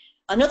it.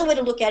 Another way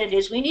to look at it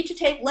is we need to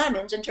take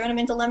lemons and turn them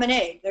into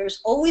lemonade.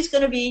 There's always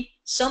going to be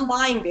some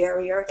buying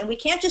barrier, and we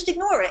can't just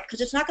ignore it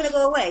because it's not going to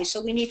go away.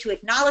 So we need to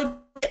acknowledge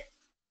it.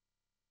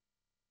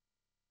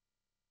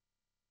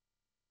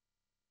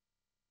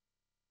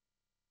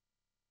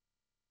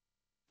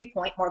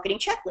 Point marketing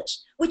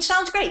checklist, which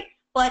sounds great.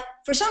 But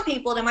for some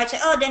people, they might say,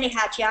 oh, Denny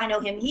Hatch, yeah, I know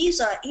him. He's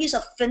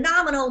a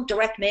phenomenal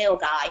direct mail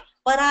guy,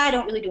 but I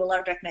don't really do a lot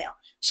of direct mail.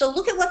 So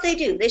look at what they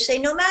do. They say,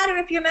 no matter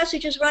if your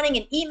message is running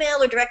in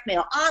email or direct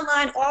mail,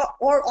 online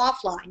or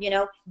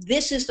offline,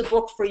 this is the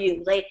book for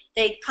you.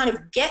 They kind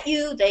of get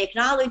you, they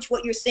acknowledge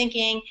what you're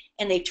thinking,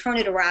 and they turn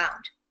it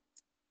around.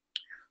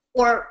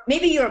 Or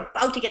maybe you're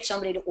about to get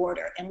somebody to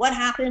order, and what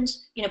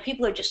happens?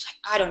 People are just,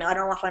 I don't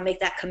know if I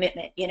make that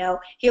commitment.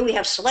 Here we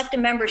have select a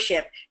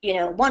membership,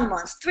 1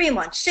 month, 3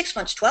 months, 6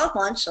 months, 12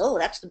 months. Oh,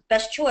 that's the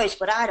best choice,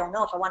 but I don't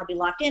know if I want to be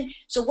locked in.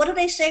 So what do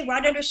they say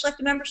right under select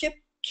a membership?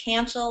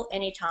 Cancel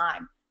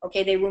anytime.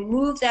 Okay, they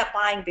remove that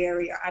buying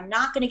barrier. I'm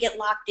not going to get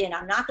locked in.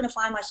 I'm not going to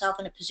find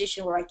myself in a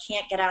position where I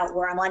can't get out,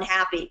 where I'm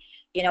unhappy.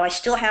 I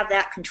still have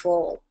that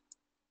control.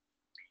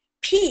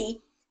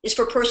 P is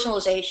for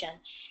personalization,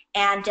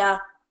 and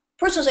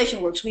personalization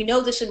works. We know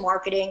this in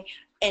marketing,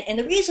 and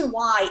the reason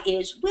why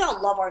is we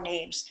all love our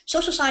names.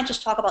 Social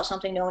scientists talk about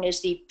something known as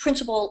the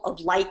principle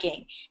of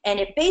liking, and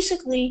it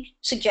basically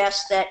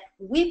suggests that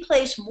we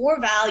place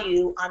more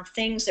value on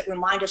things that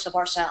remind us of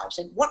ourselves.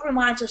 And what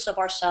reminds us of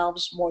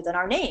ourselves more than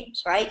our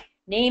names, right?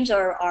 Names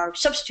are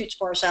substitutes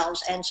for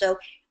ourselves, and so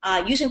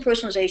using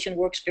personalization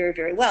works very,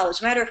 very well.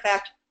 As a matter of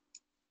fact,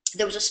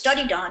 there was a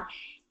study done,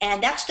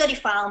 and that study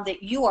found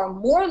that you are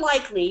more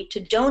likely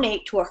to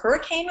donate to a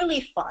hurricane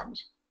relief fund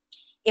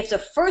if the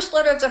first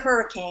letter of the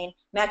hurricane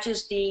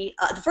matches the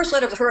first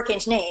letter of the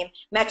hurricane's name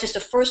matches the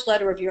first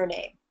letter of your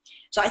name.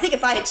 So I think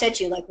if I had said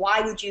to you, like,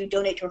 why would you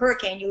donate to a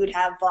hurricane? You would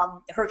have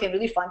the Hurricane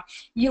Relief Fund.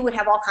 You would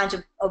have all kinds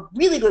of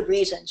really good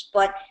reasons.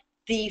 But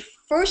the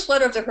first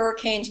letter of the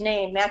hurricane's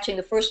name matching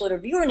the first letter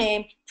of your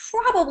name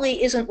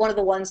probably isn't one of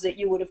the ones that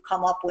you would have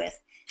come up with.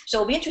 So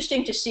it'll be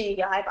interesting to see.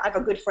 I have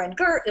a good friend,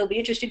 Gert. It'll be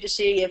interesting to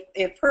see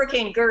if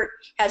Hurricane Gert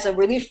has a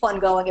relief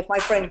fund going, if my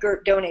friend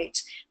Gert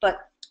donates. But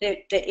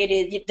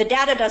the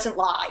data doesn't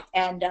lie,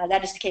 and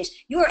that is the case.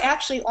 You are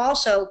actually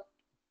also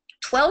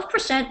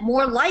 12%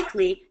 more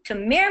likely to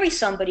marry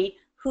somebody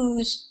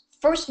whose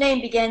first name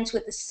begins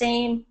with the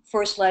same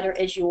first letter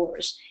as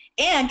yours.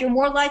 And you're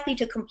more likely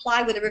to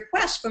comply with a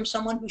request from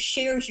someone who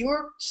shares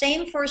your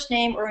same first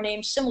name or a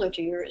name similar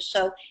to yours.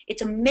 So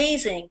it's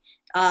amazing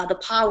the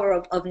power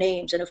of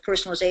names and of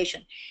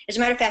personalization. As a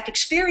matter of fact,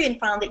 Experian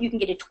found that you can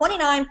get a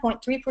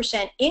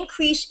 29.3%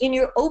 increase in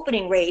your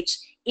opening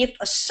rates if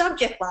a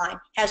subject line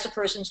has the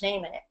person's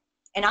name in it.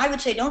 And I would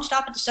say don't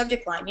stop at the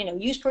subject line.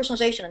 Use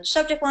personalization in the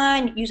subject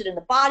line, use it in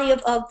the body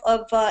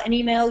of an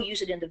email,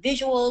 use it in the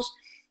visuals.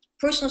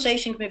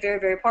 Personalization can be very,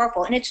 very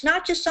powerful. And it's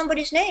not just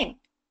somebody's name.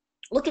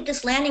 Look at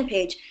this landing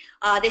page.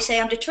 They say,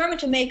 I'm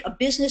determined to make a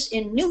business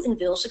in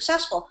Newtonville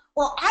successful.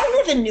 Well,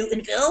 I live in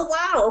Newtonville.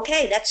 Wow,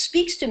 okay, that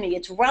speaks to me.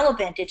 It's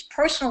relevant. It's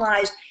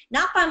personalized,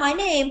 not by my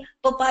name,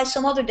 but by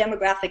some other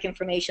demographic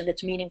information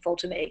that's meaningful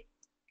to me.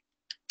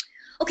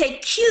 Okay,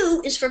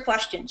 Q is for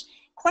questions.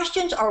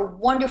 Questions are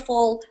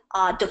wonderful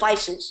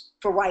devices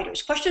for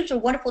writers. Questions are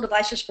wonderful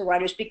devices for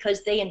writers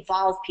because they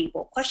involve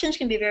people. Questions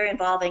can be very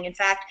involving. In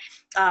fact,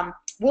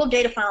 World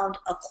Data found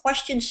a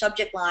question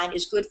subject line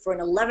is good for an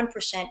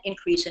 11%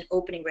 increase in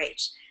opening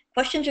rates.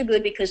 Questions are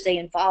good because they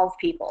involve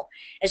people.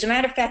 As a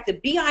matter of fact, the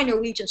BI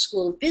Norwegian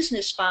School of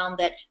Business found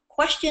that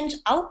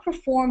questions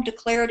outperform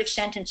declarative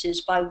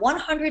sentences by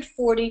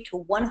 140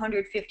 to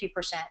 150%.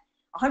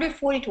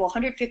 140 to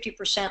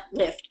 150%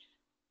 lift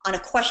on a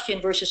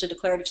question versus a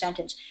declarative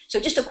sentence. So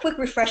just a quick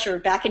refresher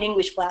back in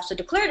English class, a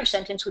declarative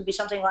sentence would be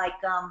something like,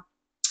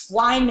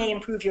 wine may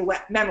improve your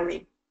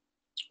memory.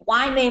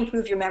 Wine may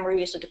improve your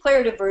memory is the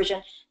declarative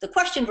version. The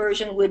question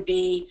version would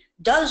be,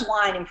 does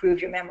wine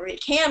improve your memory?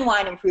 Can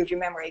wine improve your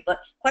memory? But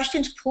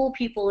questions pull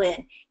people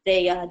in.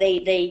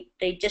 They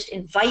just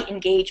invite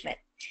engagement.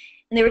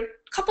 And there are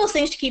a couple of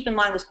things to keep in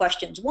mind with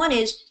questions. One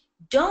is,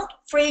 don't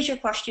phrase your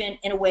question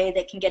in a way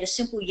that can get a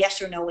simple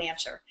yes or no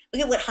answer.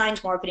 Look at what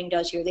Heinz Marketing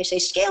does here. They say,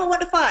 scale of 1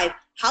 to 5.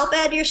 How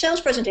bad do your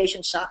sales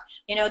presentations suck?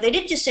 You know, they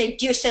didn't just say,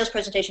 do your sales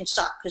presentations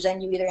suck? Because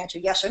then you either answer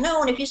yes or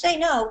no. And if you say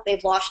no,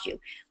 they've lost you.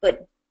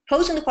 But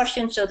posing the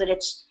question so that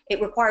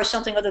it requires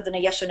something other than a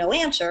yes or no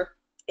answer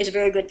is a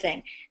very good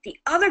thing. The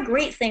other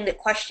great thing that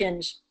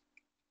questions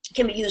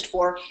can be used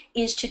for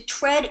is to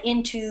tread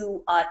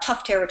into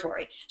tough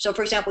territory. So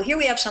for example, here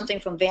we have something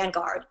from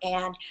Vanguard,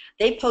 and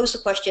they pose the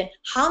question,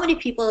 how many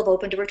people have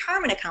opened a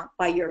retirement account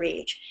by your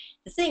age?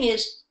 The thing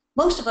is,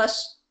 most of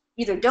us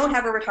either don't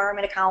have a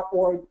retirement account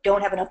or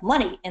don't have enough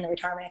money in the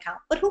retirement account.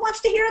 But who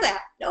wants to hear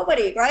that?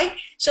 Nobody, right?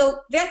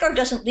 So Vanguard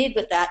doesn't lead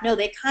with that. No,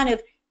 they kind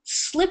of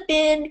slip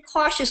in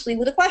cautiously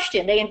with a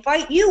question. They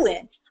invite you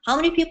in. How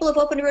many people have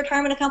opened a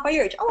retirement account by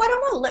your age? Oh, I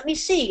don't know. Let me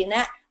see. And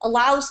that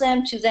allows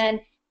them to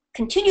then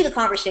continue the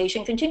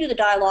conversation, continue the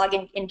dialogue,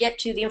 and get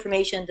to the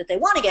information that they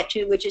want to get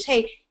to, which is,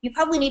 hey, you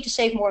probably need to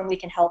save more and we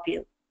can help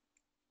you.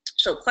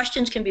 So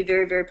questions can be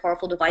very, very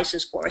powerful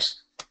devices for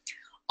us.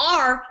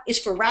 R is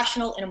for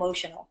rational and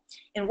emotional.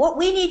 And what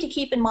we need to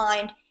keep in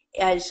mind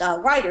as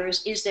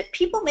writers is that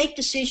people make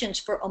decisions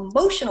for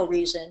emotional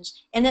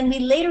reasons, and then we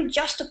later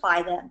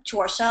justify them to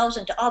ourselves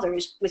and to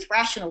others with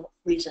rational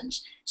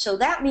reasons. So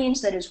that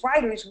means that as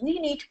writers, we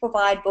need to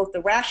provide both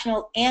the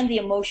rational and the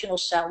emotional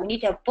sell. We need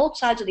to have both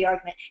sides of the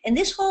argument. And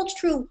this holds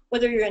true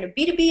whether you're in a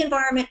B2B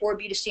environment or a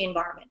B2C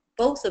environment,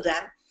 both of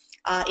them.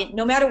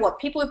 No matter what,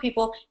 people are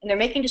people, and they're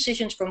making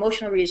decisions for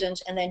emotional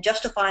reasons and then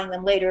justifying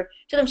them later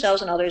to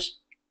themselves and others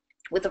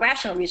with the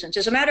rational reasons.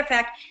 As a matter of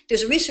fact,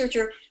 there's a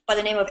researcher by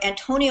the name of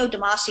Antonio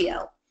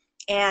Damasio,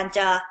 and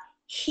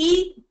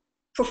he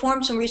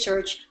performed some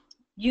research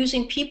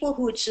using people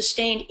who had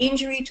sustained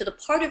injury to the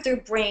part of their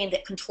brain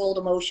that controlled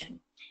emotion.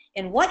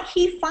 And what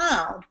he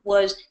found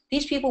was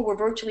these people were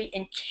virtually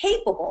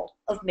incapable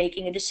of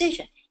making a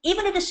decision.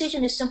 Even a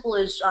decision as simple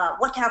as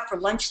what to have for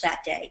lunch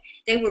that day,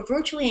 they were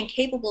virtually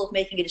incapable of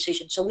making a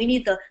decision. So we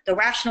need the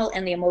rational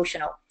and the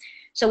emotional.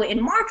 So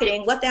in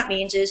marketing, what that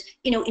means is,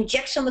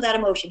 inject some of that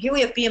emotion. Here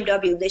we have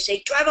BMW. They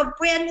say, drive a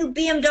brand new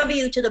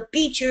BMW to the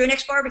beach or your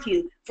next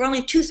barbecue for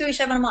only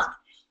 $237 a month.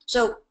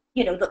 So,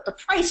 the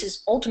price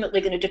is ultimately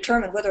going to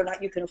determine whether or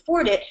not you can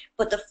afford it.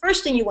 But the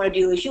first thing you want to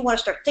do is you want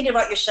to start thinking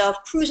about yourself,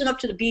 cruising up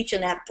to the beach in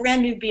that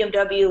brand new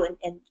BMW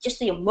and just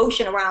the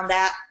emotion around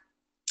that.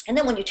 And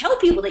then when you tell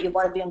people that you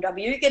bought a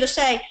BMW, you're going to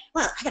say,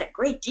 well, I got a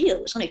great deal.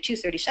 It's only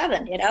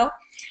 $237,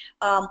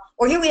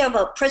 Or here we have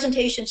a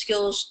presentation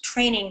skills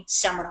training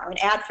seminar, an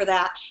ad for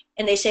that.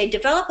 And they say,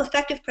 develop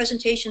effective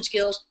presentation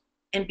skills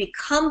and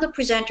become the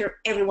presenter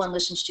everyone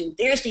listens to.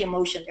 There's the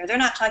emotion there. They're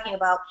not talking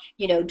about,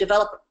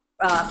 develop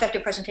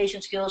effective presentation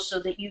skills so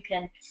that you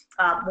can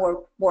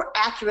more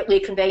accurately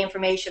convey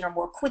information or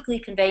more quickly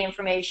convey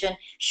information.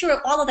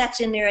 Sure, all of that's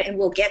in there and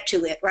we'll get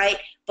to it, right?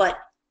 But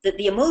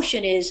the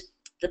emotion is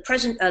the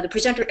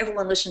presenter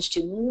everyone listens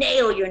to.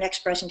 Nail your next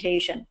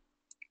presentation.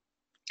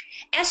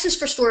 S is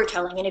for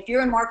storytelling, and if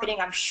you're in marketing,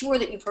 I'm sure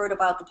that you've heard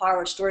about the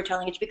power of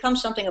storytelling. It's become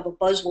something of a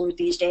buzzword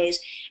these days,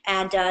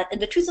 and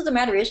the truth of the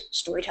matter is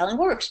storytelling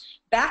works.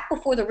 Back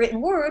before the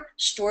written word,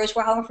 stories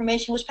were how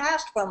information was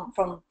passed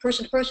from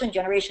person to person,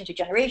 generation to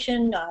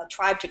generation,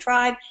 tribe to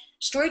tribe.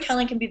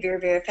 Storytelling can be very,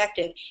 very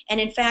effective,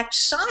 and in fact,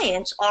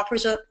 science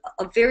offers a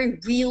very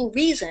real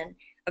reason,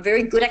 a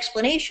very good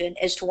explanation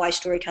as to why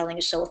storytelling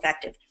is so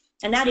effective,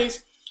 and that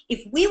is,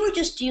 if we were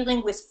just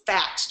dealing with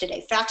facts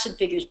today, facts and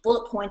figures,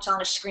 bullet points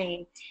on a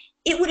screen,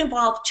 it would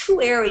involve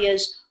two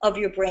areas of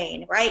your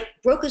brain, right?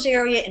 Broca's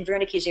area and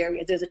Wernicke's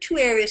area. They're the two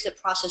areas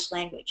that process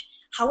language.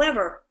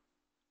 However,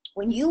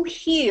 when you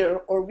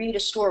hear or read a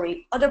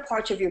story, other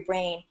parts of your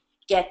brain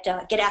get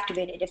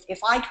activated. If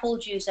I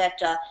told you that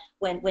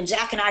when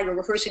Zach and I were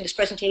rehearsing this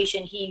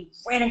presentation, he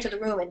ran into the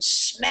room and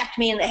smacked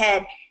me in the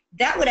head,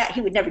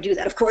 he would never do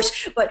that, of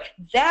course, but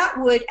that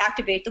would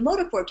activate the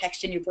motor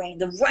cortex in your brain,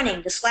 the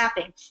running, the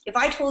slapping. If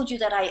I told you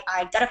that I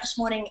got up this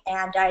morning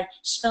and I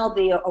smelled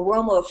the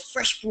aroma of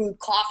fresh brewed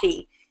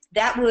coffee,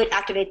 that would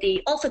activate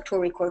the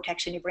olfactory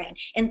cortex in your brain.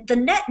 And the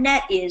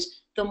net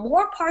is, the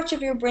more parts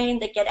of your brain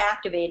that get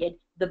activated,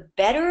 the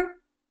better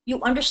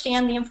you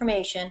understand the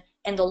information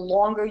and the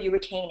longer you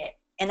retain it.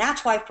 And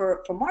that's why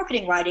for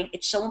marketing writing,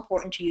 it's so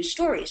important to use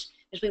stories,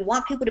 because we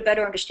want people to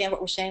better understand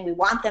what we're saying. We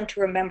want them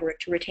to remember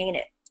it, to retain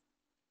it.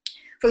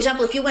 For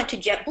example, if you went to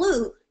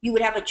JetBlue, you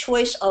would have a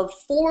choice of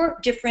 4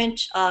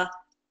 different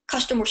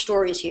customer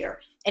stories here.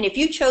 And if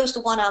you chose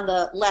the one on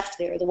the left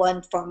there, the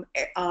one from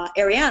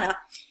Ariana,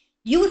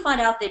 you would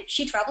find out that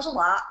she travels a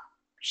lot.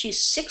 She's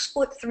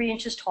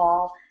 6'3"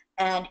 tall,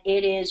 and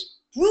it is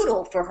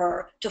brutal for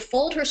her to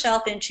fold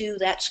herself into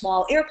that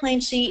small airplane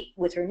seat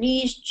with her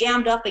knees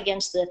jammed up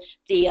against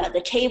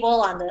the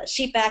table on the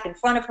seat back in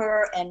front of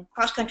her, and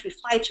cross-country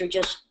flights are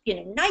just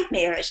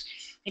nightmares.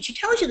 And she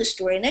tells you the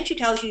story, and then she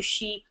tells you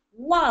she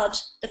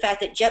loves the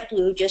fact that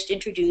JetBlue just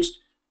introduced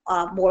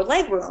more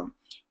legroom.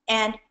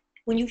 And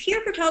when you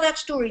hear her tell that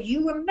story,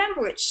 you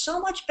remember it so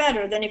much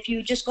better than if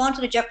you just gone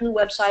to the JetBlue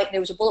website and there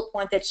was a bullet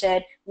point that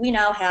said, we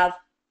now have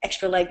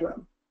extra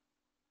legroom.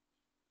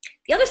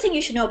 The other thing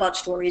you should know about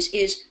stories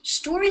is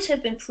stories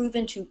have been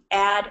proven to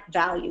add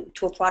value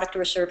to a product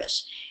or a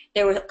service.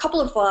 There were a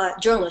couple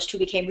of journalists who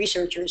became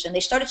researchers, and they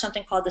started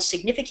something called the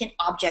Significant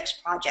Objects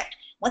Project.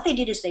 What they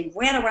did is they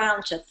ran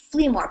around to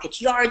flea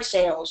markets, yard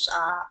sales,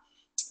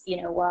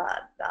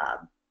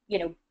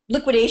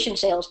 liquidation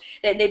sales.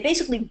 They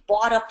basically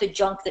bought up the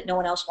junk that no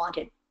one else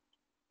wanted.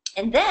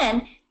 And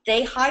then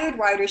they hired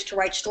writers to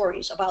write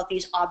stories about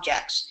these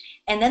objects.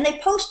 And then they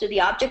posted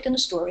the object and the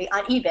story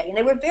on eBay. And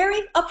they were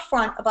very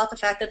upfront about the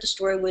fact that the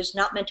story was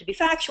not meant to be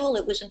factual.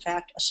 It was, in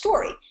fact, a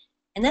story.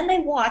 And then they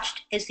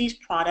watched as these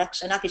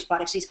products, or not these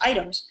products, these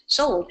items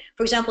sold.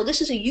 For example,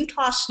 this is a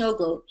Utah snow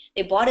globe.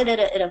 They bought it at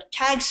a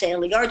tag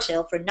sale, a yard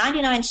sale, for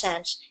 99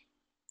 cents.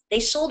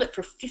 They sold it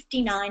for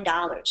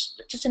 $59.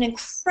 Just an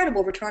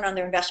incredible return on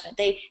their investment.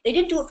 They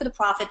didn't do it for the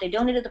profit. They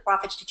donated the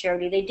profits to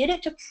charity. They did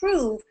it to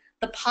prove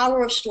the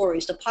power of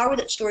stories, the power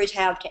that stories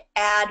have to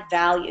add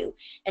value.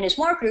 And as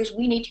marketers,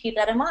 we need to keep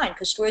that in mind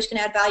because stories can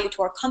add value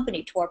to our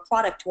company, to our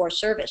product, to our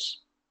service.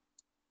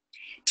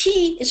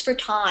 T is for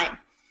time.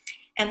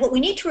 And what we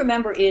need to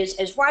remember is,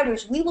 as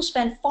writers, we will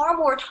spend far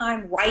more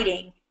time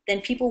writing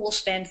than people will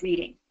spend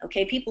reading.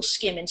 Okay, people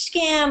skim and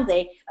scam,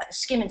 they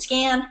skim and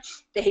scan,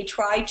 they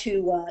try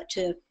to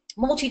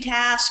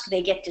multitask,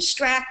 they get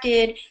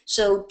distracted,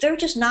 so they're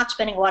just not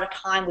spending a lot of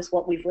time with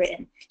what we've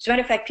written. As a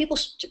matter of fact,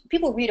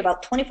 people read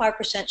about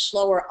 25%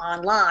 slower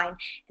online,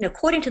 and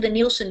according to the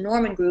Nielsen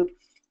Norman Group,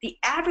 the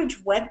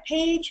average web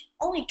page,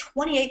 only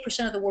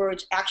 28% of the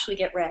words actually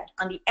get read.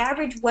 On the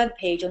average web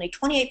page, only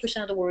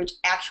 28% of the words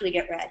actually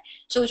get read.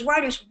 So as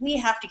writers, we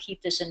have to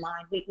keep this in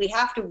mind. We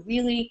have to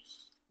really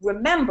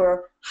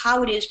remember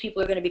how it is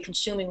people are going to be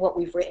consuming what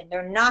we've written.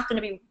 They're not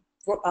going to be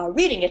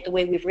reading it the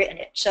way we've written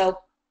it. So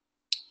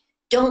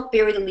don't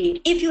bury the lead.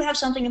 If you have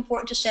something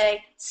important to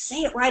say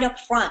it right up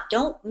front.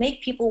 Don't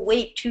make people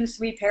wait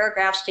 2-3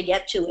 paragraphs to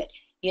get to it.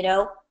 You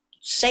know,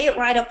 say it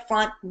right up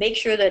front. Make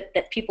sure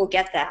that people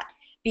get that.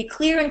 Be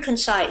clear and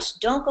concise.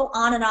 Don't go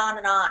on and on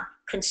and on.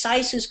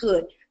 Concise is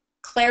good.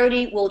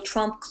 Clarity will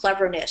trump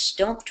cleverness.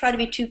 Don't try to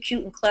be too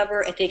cute and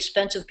clever at the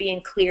expense of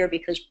being clear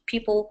because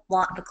people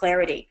want the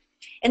clarity.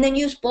 And then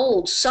use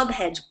bold,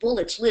 subheads,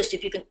 bullets, lists.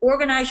 If you can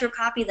organize your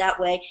copy that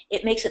way,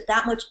 it makes it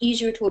that much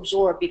easier to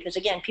absorb because,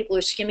 again, people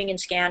are skimming and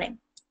scanning.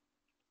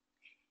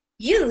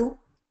 U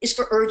is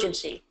for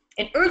urgency.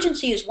 And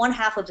urgency is one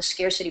half of the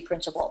scarcity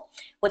principle.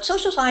 What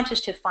social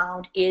scientists have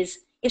found is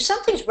if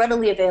something's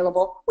readily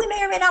available, we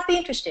may or may not be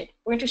interested. If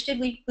we're interested,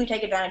 we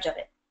take advantage of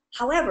it.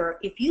 However,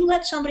 if you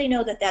let somebody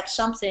know that that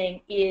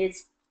something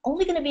is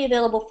only going to be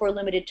available for a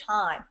limited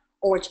time,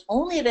 or it's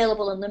only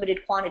available in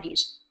limited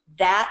quantities,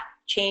 that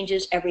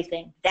changes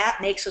everything. That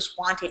makes us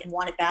want it and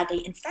want it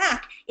badly. In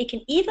fact, it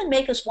can even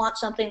make us want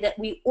something that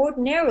we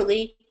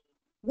ordinarily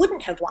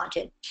wouldn't have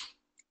wanted.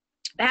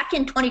 Back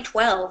in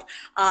 2012,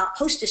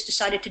 Hostess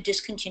decided to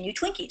discontinue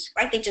Twinkies,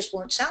 right? They just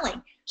weren't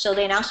selling. So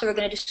they announced they were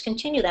going to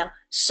discontinue them.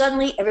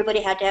 Suddenly,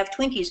 everybody had to have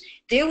Twinkies.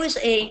 There was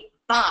a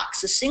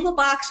box, a single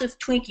box of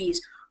Twinkies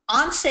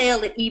on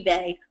sale at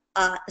eBay.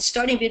 The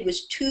starting bid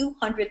was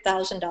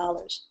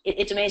 $200,000.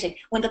 It's amazing.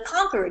 When the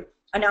Concorde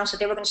announced that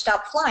they were going to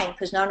stop flying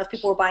because not enough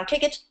people were buying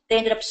tickets, they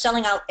ended up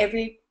selling out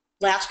every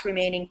last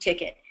remaining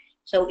ticket.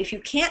 So if you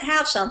can't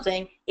have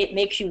something, it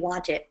makes you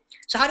want it.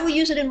 So how do we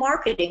use it in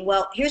marketing?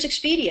 Well, here's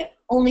Expedia.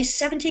 Only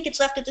 7 tickets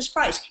left at this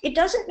price. It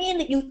doesn't mean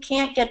that you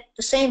can't get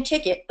the same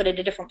ticket but at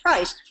a different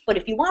price. But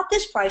if you want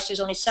this price, there's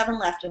only 7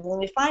 left. And when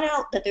we find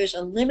out that there's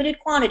a limited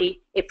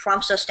quantity, it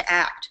prompts us to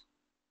act.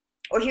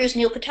 Or here's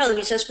Neil Patel.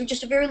 He says, for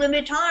just a very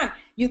limited time,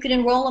 you can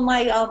enroll in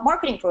my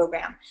marketing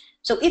program.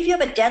 So if you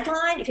have a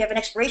deadline, if you have an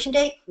expiration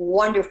date,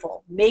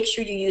 wonderful. Make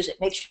sure you use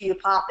it. Make sure you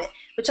pop it.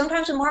 But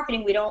sometimes in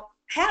marketing, we don't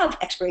have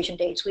expiration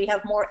dates. We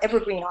have more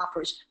evergreen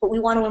offers, but we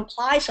want to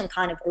imply some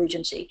kind of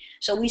urgency.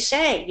 So we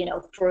say, you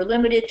know, for a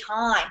limited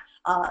time,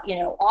 you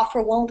know,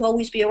 offer won't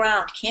always be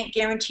around. Can't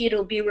guarantee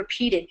it'll be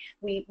repeated.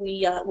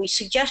 We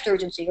suggest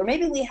urgency, or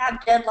maybe we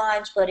have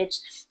deadlines, but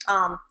it's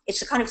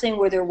the kind of thing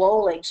where they're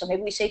rolling. So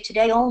maybe we say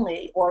today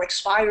only or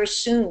expires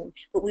soon.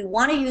 But we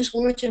want to use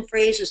words and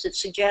phrases that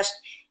suggest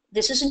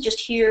this isn't just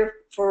here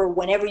for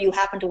whenever you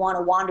happen to want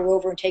to wander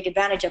over and take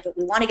advantage of it.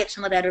 We want to get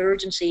some of that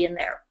urgency in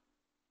there.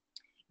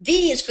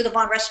 V is for the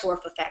von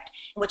Restorff effect.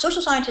 And what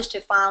social scientists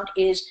have found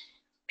is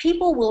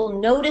people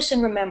will notice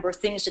and remember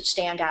things that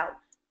stand out.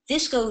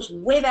 This goes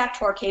way back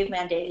to our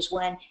caveman days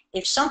when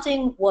if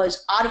something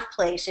was out of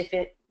place, if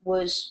it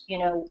was, you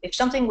know, if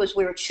something was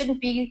where it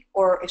shouldn't be,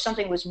 or if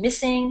something was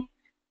missing,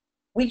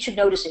 we should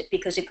notice it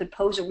because it could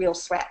pose a real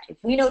threat. If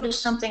we notice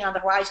something on the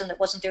horizon that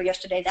wasn't there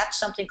yesterday, that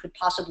something could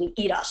possibly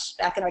eat us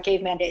back in our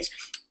caveman days.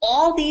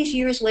 All these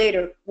years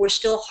later, we're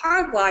still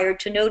hardwired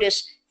to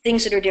notice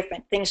things that are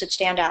different, things that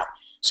stand out.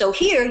 So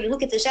here, you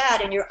look at this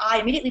ad and your eye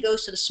immediately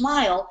goes to the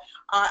smile,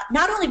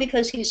 not only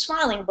because he's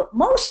smiling, but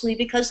mostly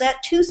because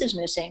that tooth is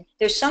missing.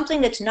 There's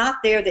something that's not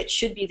there that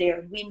should be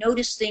there. We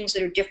notice things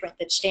that are different,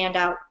 that stand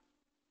out.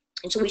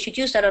 And so we should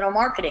use that in our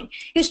marketing.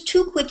 Here's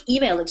 2 quick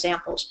email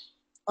examples.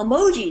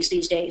 Emojis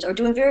these days are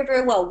doing very,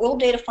 very well. World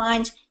data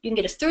finds you can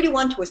get a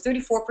 31 to a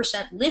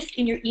 34% lift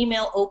in your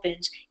email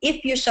opens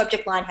if your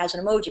subject line has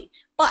an emoji.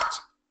 But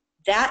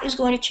that is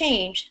going to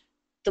change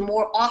the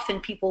more often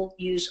people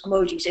use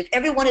emojis. If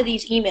every one of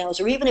these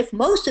emails, or even if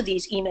most of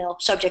these email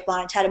subject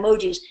lines had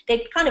emojis,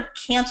 they'd kind of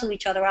cancel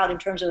each other out in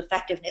terms of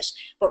effectiveness.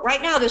 But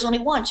right now, there's only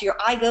one, so your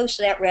eye goes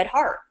to that red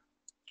heart.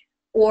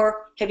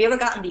 Or have you ever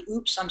gotten the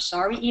oops, I'm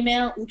sorry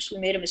email? Oops, we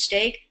made a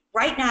mistake.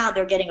 Right now,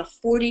 they're getting a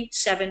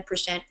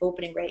 47%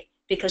 opening rate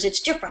because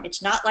it's different.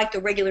 It's not like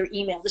the regular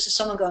email. This is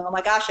someone going, oh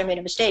my gosh, I made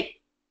a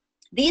mistake.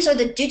 These are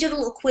the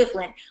digital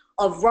equivalent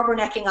of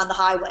rubbernecking on the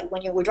highway.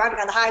 When we're driving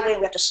on the highway and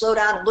we have to slow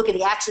down and look at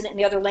the accident in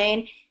the other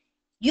lane,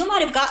 you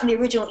might have gotten the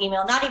original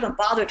email, not even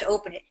bothered to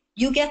open it.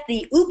 You get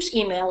the oops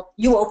email,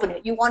 you open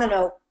it. You want to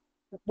know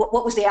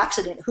what was the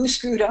accident, who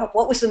screwed up,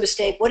 what was the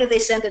mistake, what did they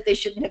send that they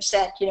shouldn't have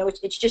sent. You know,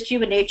 it's just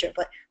human nature.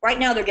 But right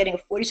now they're getting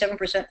a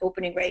 47%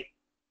 opening rate.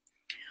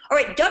 All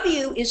right,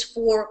 W is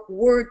for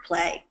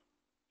wordplay.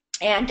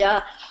 And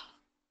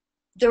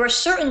there are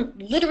certain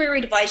literary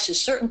devices,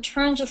 certain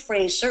turns of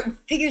phrase, certain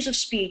figures of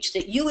speech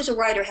that you as a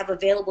writer have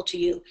available to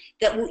you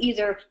that will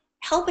either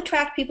help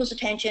attract people's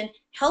attention,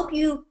 help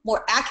you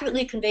more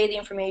accurately convey the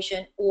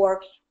information,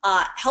 or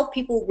help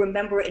people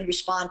remember and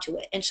respond to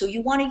it. And so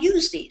you want to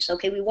use these,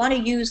 okay? We want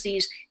to use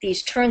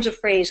these turns of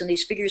phrase and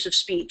these figures of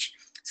speech.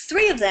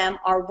 3 of them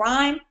are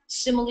rhyme,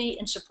 simile,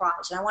 and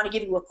surprise. And I want to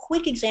give you a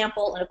quick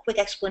example and a quick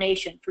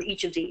explanation for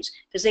each of these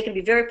because they can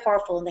be very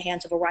powerful in the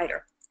hands of a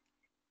writer.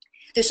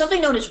 There's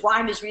something known as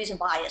rhyme is reason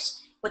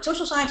bias. What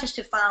social scientists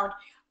have found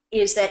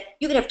is that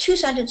you can have 2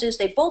 sentences,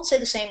 they both say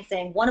the same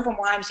thing, one of them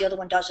rhymes, the other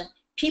one doesn't.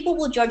 People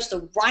will judge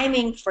the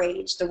rhyming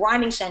phrase, the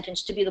rhyming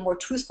sentence, to be the more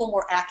truthful,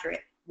 more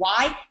accurate.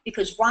 Why?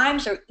 Because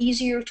rhymes are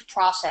easier to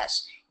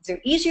process. If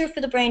they're easier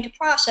for the brain to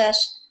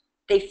process,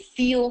 they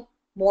feel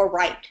more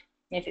right.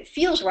 And if it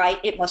feels right,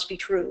 it must be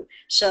true.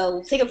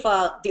 So think of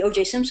the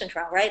O.J. Simpson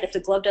trial, right? If the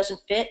glove doesn't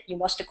fit, you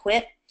must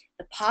acquit.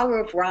 The power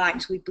of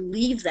rhymes, we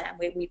believe them.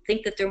 We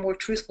think that they're more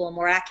truthful and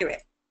more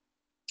accurate.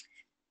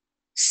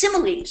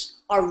 Similes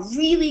are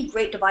really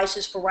great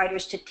devices for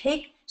writers to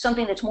take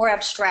something that's more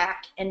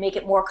abstract and make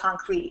it more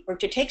concrete, or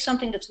to take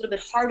something that's a little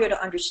bit harder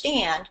to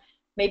understand,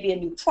 maybe a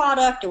new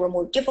product or a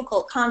more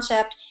difficult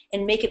concept,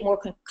 and make it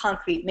more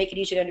concrete, make it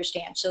easier to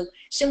understand. So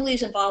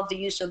similes involve the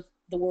use of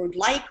the word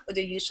like or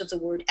the use of the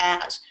word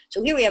as.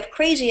 So here we have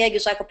crazy egg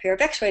is like a pair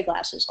of x-ray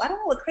glasses. Well, I don't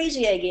know what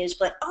crazy egg is,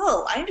 but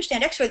oh, I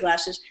understand x-ray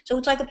glasses. So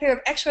it's like a pair of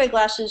x-ray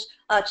glasses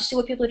to see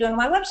what people are doing on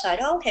my website.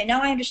 Oh, okay,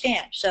 now I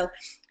understand. So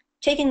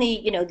taking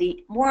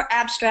the more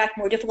abstract,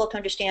 more difficult to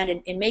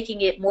understand and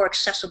making it more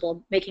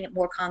accessible, making it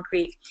more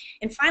concrete.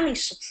 And finally,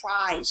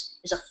 surprise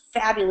is a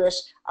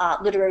fabulous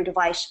literary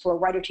device for a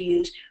writer to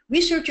use.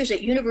 Researchers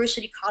at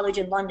University College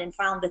in London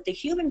found that the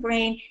human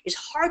brain is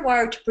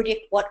hardwired to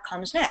predict what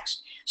comes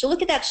next. So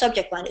look at that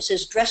subject line. It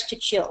says dress to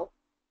chill.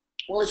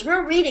 Well, as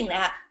we're reading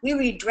that, we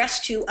read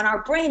dress to, and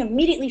our brain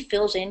immediately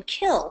fills in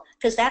kill,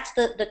 because that's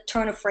the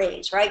turn of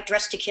phrase, right?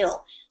 Dress to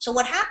kill. So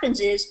what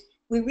happens is,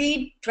 we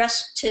read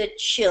dress to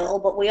chill,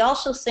 but we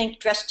also think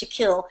dress to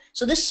kill.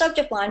 So this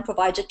subject line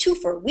provides a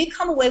twofer. We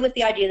come away with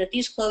the idea that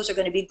these clothes are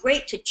going to be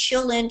great to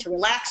chill in, to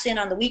relax in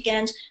on the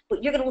weekends,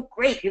 but you're going to look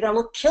great. You're going to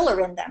look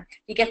killer in them.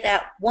 You get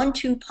that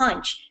 1-2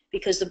 punch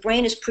because the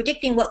brain is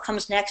predicting what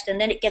comes next,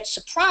 and then it gets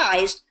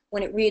surprised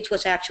when it reads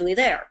what's actually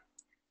there.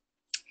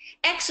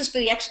 X is for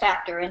the X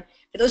factor, and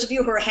for those of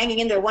you who are hanging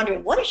in there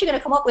wondering, what is she going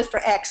to come up with for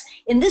X?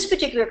 In this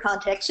particular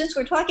context, since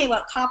we're talking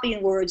about copy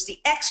and words,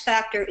 the X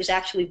factor is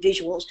actually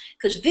visuals,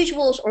 because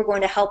visuals are going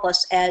to help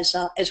us as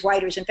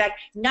writers. In fact,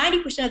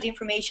 90% of the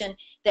information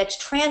that's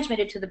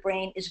transmitted to the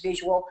brain is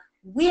visual.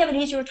 We have an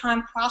easier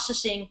time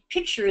processing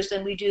pictures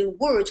than we do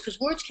words, because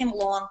words came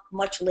along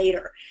much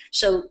later.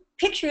 So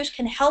pictures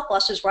can help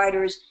us as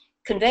writers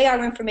convey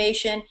our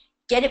information,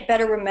 get it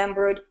better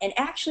remembered, and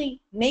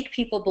actually make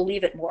people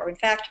believe it more. In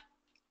fact,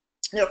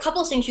 there are a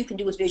couple of things you can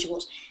do with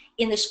visuals.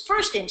 In this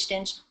first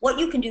instance, what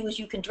you can do is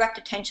you can direct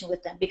attention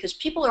with them, because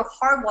people are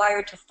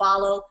hardwired to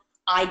follow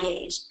eye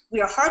gaze.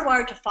 We are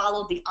hardwired to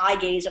follow the eye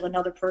gaze of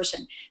another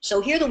person. So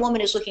here the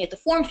woman is looking at the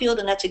form field,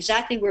 and that's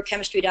exactly where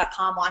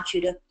chemistry.com wants you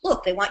to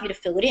look. They want you to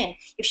fill it in.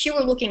 If she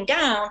were looking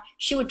down,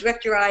 she would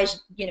direct your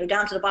eyes,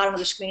 down to the bottom of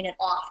the screen and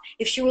off.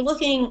 If she were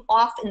looking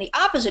off in the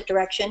opposite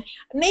direction,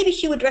 maybe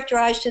she would direct your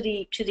eyes to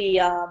the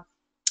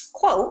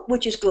quote,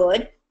 which is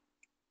good.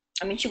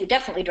 I mean, she would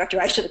definitely direct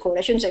your eyes to the quote.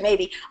 I shouldn't say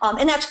maybe.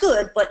 And that's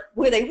good, but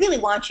where they really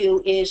want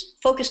you is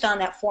focused on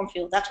that form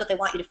field. That's what they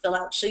want you to fill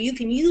out. So you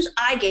can use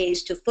eye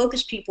gaze to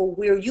focus people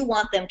where you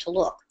want them to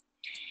look.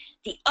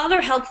 The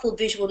other helpful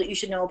visual that you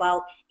should know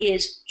about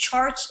is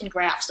charts and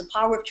graphs, the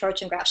power of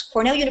charts and graphs.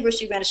 Cornell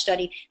University ran a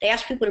study. They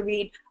asked people to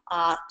read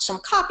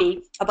some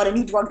copy about a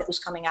new drug that was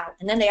coming out.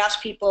 And then they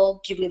asked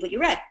people, do you believe what you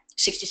read?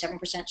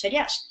 67% said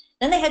yes.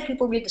 Then they had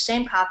people read the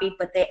same copy,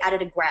 but they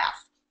added a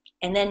graph.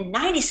 And then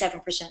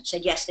 97%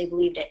 said yes, they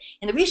believed it.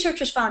 And the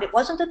researchers found it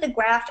wasn't that the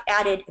graph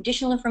added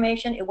additional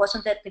information. It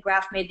wasn't that the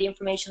graph made the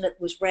information that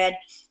was read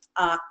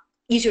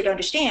easier to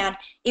understand.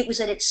 It was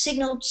that it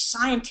signaled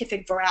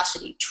scientific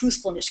veracity,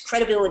 truthfulness,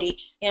 credibility.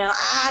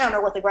 I don't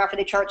know what the graph of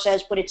the chart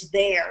says, but it's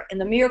there. And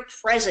the mere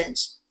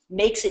presence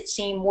makes it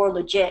seem more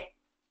legit.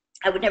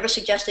 I would never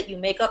suggest that you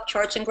make up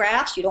charts and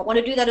graphs. You don't want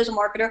to do that as a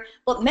marketer.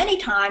 But many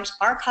times,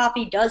 our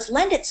copy does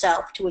lend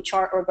itself to a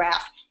chart or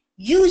graph.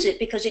 Use it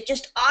because it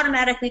just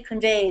automatically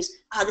conveys,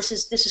 this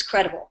is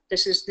credible.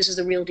 This is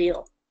the real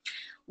deal.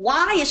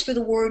 Y is for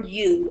the word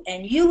you,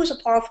 and you is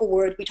a powerful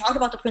word. We talked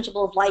about the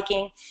principle of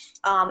liking.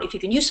 If you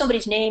can use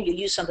somebody's name, you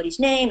use somebody's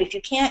name. If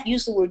you can't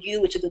use the word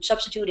you, it's a good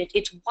substitute.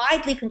 It's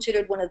widely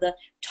considered one of the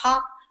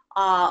top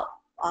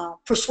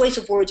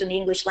persuasive words in the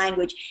English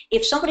language.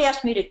 If somebody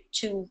asked me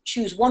to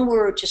choose one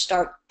word to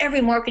start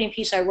every marketing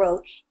piece I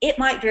wrote, it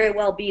might very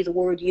well be the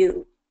word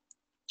you.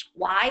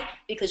 Why?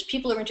 Because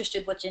people are interested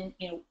in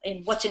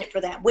what's in it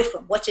for them, with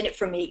them, what's in it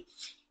for me.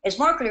 As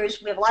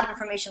marketers, we have a lot of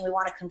information we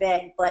want to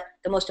convey, but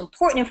the most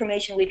important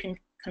information we can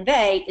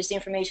convey is the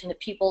information that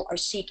people are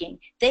seeking.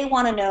 They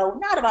want to know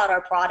not about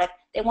our product,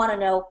 they want to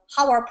know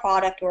how our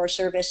product or our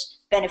service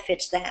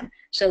benefits them.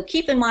 So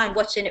keep in mind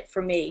what's in it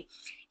for me.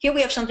 Here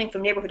we have something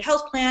from Neighborhood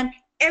Health Plan.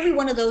 Every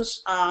one of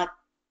those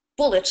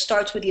bullets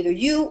starts with either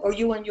you or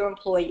you and your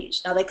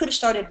employees. Now they could have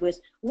started with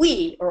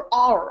we or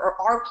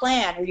our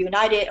plan or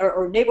United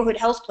or Neighborhood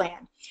Health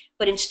Plan,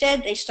 but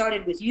instead they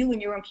started with you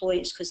and your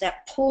employees because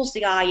that pulls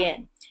the eye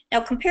in. Now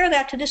compare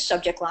that to this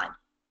subject line.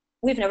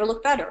 We've never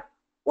looked better.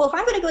 Well, if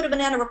I'm going to go to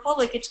Banana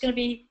Republic, it's going to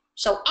be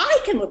so I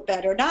can look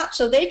better, not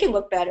so they can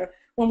look better.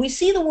 When we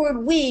see the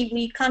word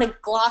we kind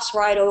of gloss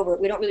right over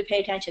it. We don't really pay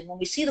attention. When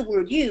we see the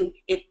word you,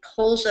 it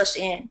pulls us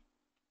in.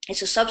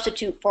 It's a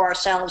substitute for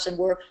ourselves, and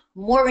we're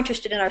more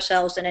interested in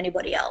ourselves than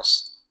anybody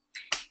else.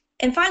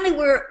 And finally,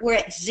 we're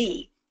at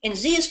Z. And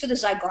Z is for the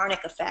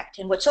Zeigarnik effect.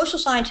 And what social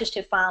scientists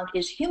have found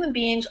is human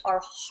beings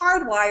are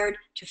hardwired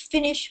to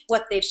finish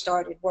what they've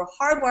started. We're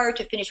hardwired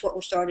to finish what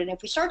we've started. And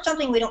if we start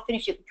something and we don't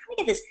finish it, we kind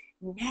of get this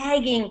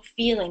nagging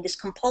feeling, this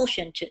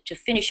compulsion to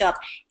finish up.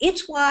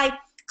 It's why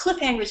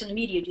cliffhangers in the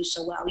media do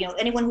so well.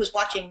 Anyone who's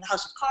watching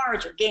House of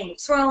Cards or Game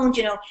of Thrones,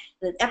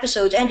 the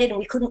episodes ended and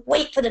we couldn't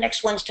wait for the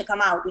next ones to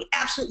come out. We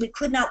absolutely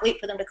could not wait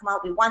for them to come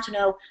out. We want to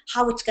know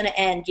how it's going to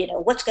end,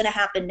 what's going to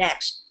happen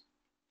next.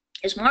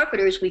 As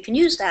marketers, we can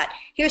use that.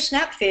 Here,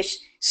 Snapfish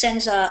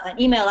sends an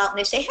email out and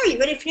they say, hey, are you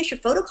ready to finish your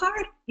photo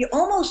card? You're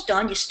almost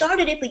done. You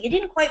started it, but you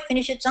didn't quite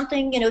finish it.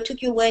 Something,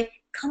 took you away.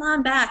 Come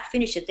on back,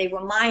 finish it. They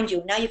remind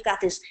you. Now you've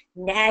got this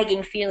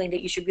nagging feeling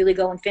that you should really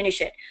go and finish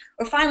it.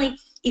 Or finally,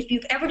 if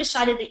you've ever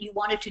decided that you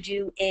wanted to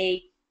do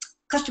a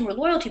customer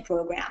loyalty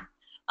program,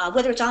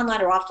 whether it's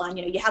online or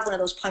offline, you have one of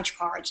those punch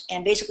cards.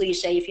 And basically you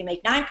say, if you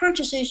make 9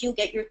 purchases, you'll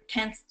get your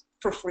 10th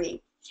for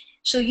free.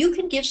 So you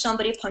can give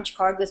somebody a punch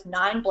card with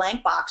 9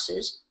 blank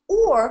boxes,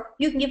 or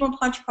you can give them a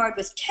punch card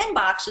with 10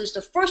 boxes.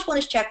 The first one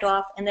is checked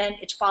off, and then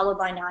it's followed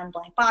by 9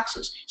 blank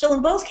boxes. So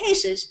in both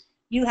cases,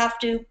 you have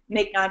to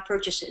make 9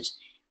 purchases.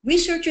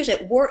 Researchers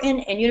at Wharton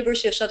and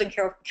University of Southern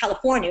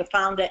California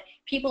found that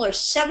people are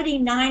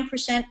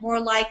 79% more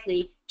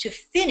likely to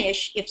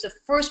finish if the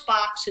first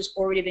box has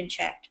already been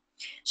checked.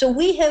 So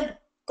we have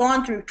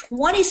gone through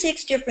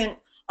 26 different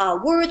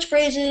words,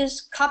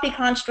 phrases, copy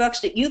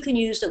constructs that you can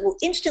use that will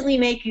instantly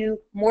make you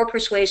more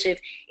persuasive.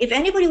 If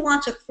anybody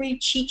wants a free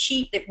cheat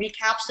sheet that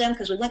recaps them,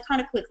 because we went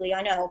kind of quickly,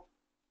 I know,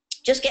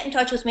 just get in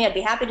touch with me. I'd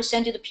be happy to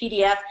send you the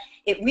PDF.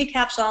 It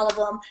recaps all of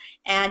them.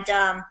 And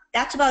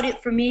that's about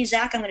it for me.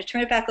 Zach, I'm going to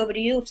turn it back over to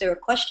you if there are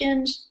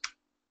questions.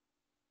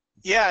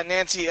 Yeah,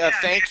 Nancy,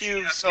 thank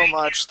you so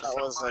much. That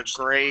was a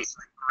great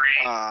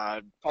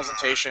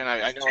presentation.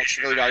 I know it's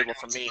really valuable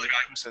for me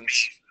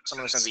since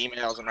someone who sends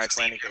emails and writes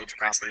landing page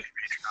copy.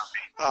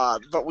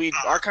 But we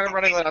are kind of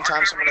running late on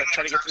time, so I'm going to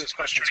try to get through these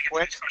questions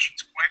quick.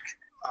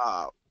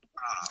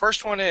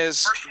 First one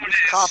is, with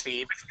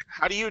copy,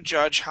 how do you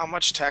judge how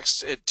much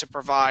text to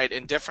provide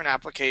in different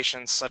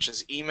applications such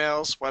as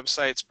emails,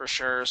 websites,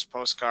 brochures,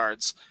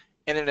 postcards,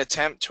 in an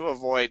attempt to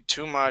avoid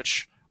too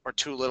much or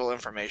too little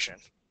information?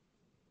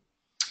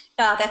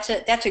 That's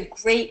a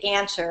great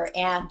answer,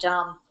 and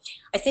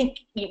I think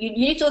you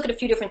need to look at a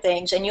few different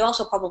things, and you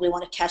also probably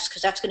want to test,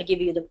 because that's going to give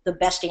you the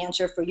best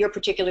answer for your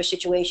particular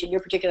situation,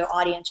 your particular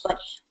audience. But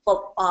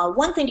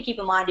one thing to keep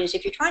in mind is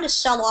if you're trying to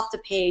sell off the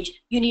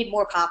page, you need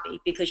more copy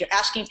because you're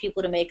asking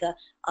people to make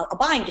a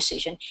buying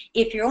decision.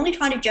 If you're only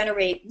trying to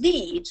generate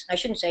leads, I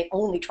shouldn't say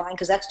only trying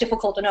because that's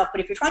difficult enough,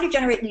 but if you're trying to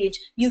generate leads,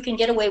 you can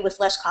get away with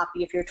less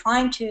copy. If you're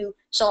trying to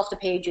sell off the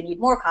page, you need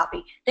more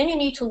copy. Then you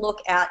need to look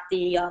at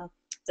the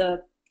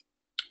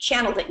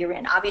channel that you're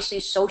in. Obviously,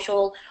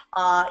 social,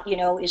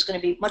 is going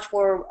to be much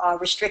more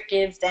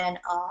restrictive than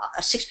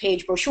a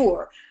 6-page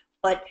brochure.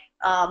 But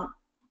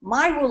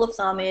my rule of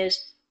thumb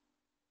is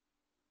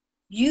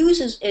use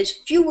as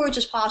few words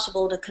as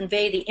possible to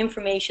convey the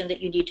information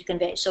that you need to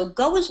convey. So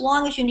go as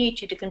long as you need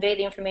to convey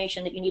the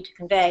information that you need to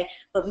convey,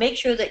 but make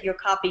sure that your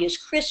copy is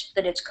crisp,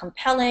 that it's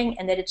compelling,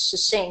 and that it's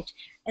succinct,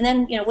 And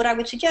then, what I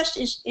would suggest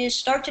is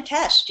start to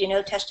test.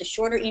 Test a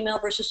shorter email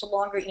versus a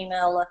longer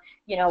email,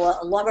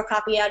 a longer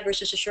copy ad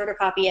versus a shorter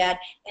copy ad,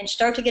 and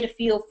start to get a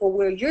feel for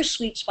where your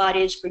sweet spot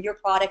is for your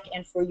product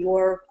and for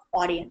your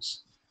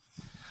audience.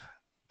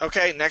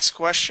 Okay, next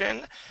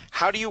question.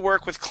 How do you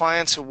work with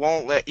clients who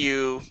won't let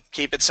you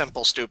keep it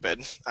simple,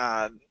 stupid,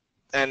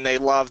 and they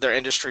love their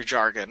industry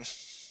jargon?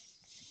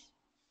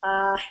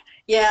 Uh,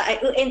 yeah,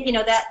 and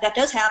that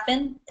does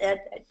happen.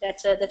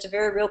 That's a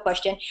very real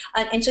question,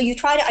 and so you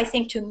try to, I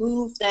think, to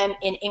move them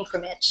in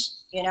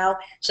increments.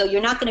 So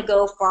you're not going to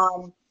go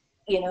from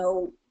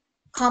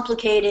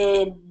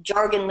complicated,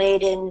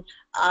 jargon-laden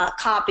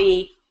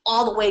copy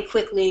all the way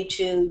quickly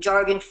to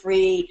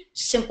jargon-free,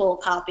 simple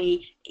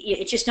copy.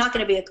 It's just not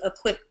going to be a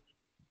quick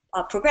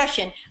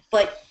progression,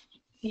 but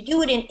you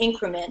do it in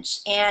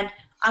increments. And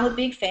I'm a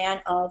big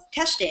fan of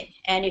testing.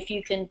 And if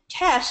you can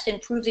test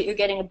and prove that you're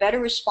getting a better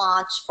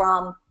response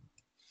from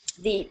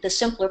the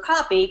simpler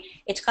copy,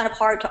 it's kind of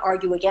hard to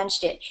argue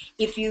against it.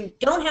 If you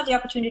don't have the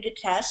opportunity to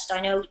test,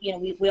 I know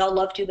we all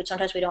love to, but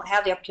sometimes we don't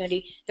have the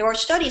opportunity. There are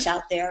studies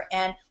out there,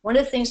 and one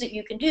of the things that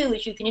you can do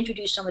is you can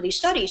introduce some of these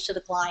studies to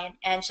the client,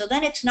 and so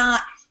then it's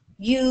not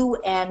you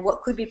and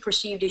what could be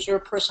perceived as your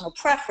personal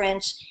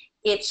preference.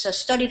 It's a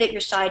study that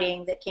you're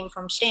citing that came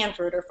from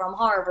Stanford or from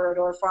Harvard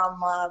or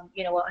from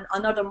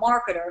another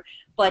marketer,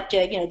 but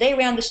they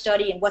ran the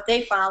study, and what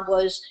they found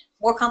was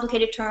more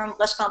complicated term,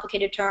 less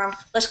complicated term,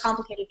 less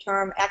complicated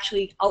term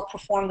actually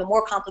outperformed the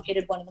more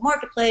complicated one in the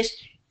marketplace.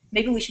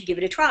 Maybe we should give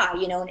it a try,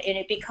 and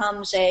it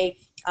becomes a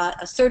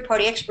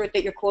third-party expert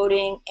that you're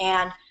quoting,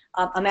 and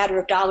a matter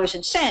of dollars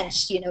and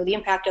cents, the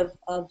impact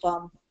of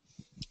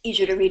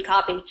easier to read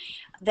copy.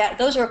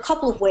 Those are a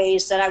couple of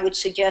ways that I would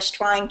suggest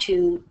trying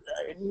to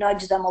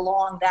nudge them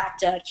along that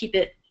keep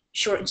it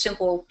short and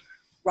simple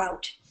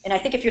route. And I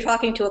think if you're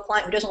talking to a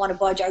client who doesn't want to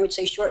budge, I would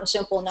say short and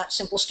simple, not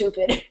simple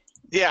stupid.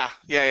 Yeah.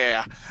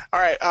 All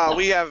right,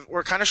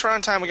 we're kind of short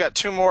on time. We got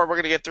two more. We're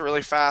gonna get through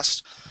really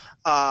fast.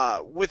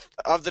 Of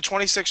the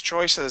 26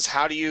 choices,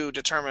 how do you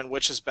determine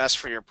which is best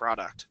for your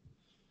product?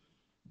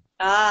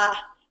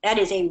 That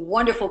is a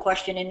wonderful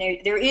question, and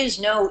there is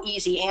no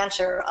easy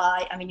answer.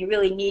 I mean, you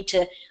really need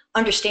to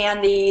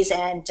understand these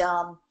and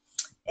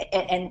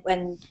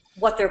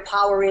what their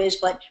power is,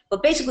 but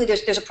basically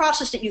there's a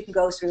process that you can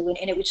go through,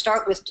 and it would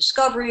start with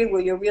discovery,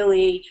 where you're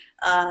really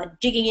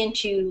digging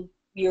into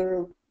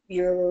your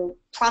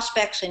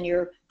prospects and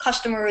your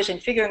customers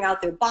and figuring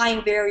out their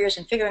buying barriers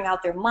and figuring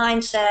out their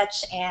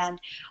mindsets and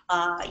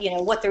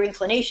what their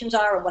inclinations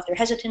are and what their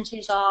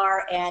hesitancies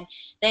are, and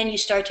then you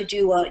start to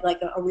do a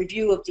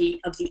review of the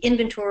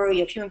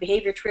inventory of human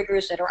behavior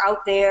triggers that are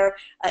out there,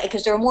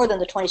 because there are more than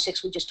the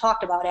 26 we just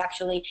talked about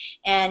actually,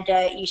 and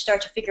you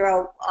start to figure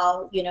out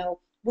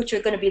which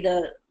are going to be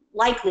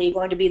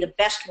the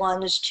best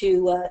ones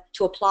to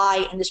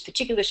apply in this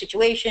particular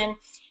situation.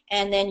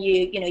 And then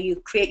you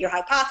create your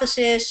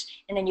hypothesis,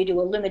 and then you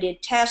do a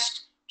limited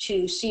test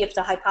to see if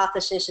the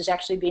hypothesis is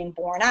actually being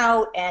borne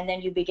out, and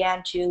then you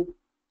began to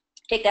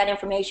take that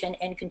information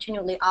and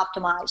continually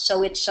optimize.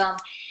 So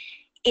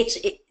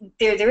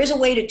there is a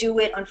way to do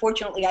it.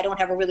 Unfortunately, I don't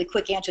have a really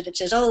quick answer that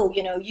says,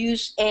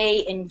 use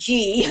A and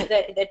G.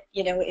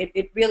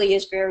 It really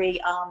is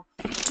very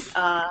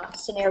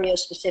scenario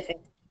specific.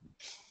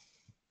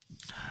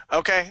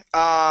 Okay.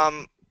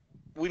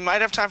 We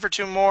might have time for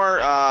two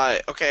more.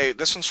 Okay,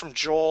 this one's from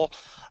Joel.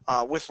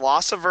 With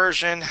loss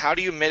aversion, how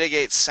do you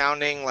mitigate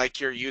sounding like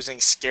you're using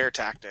scare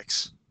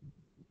tactics?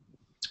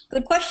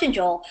 Good question,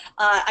 Joel.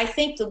 I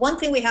think the one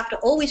thing we have to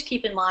always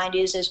keep in mind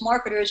is, as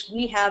marketers,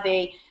 we have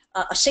a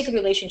sacred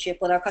relationship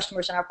with our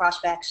customers and our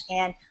prospects,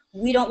 and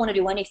we don't want to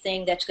do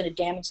anything that's going to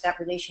damage that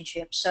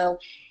relationship. So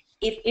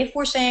if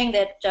we're saying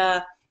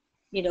that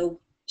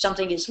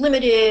something is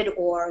limited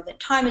or that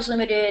time is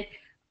limited,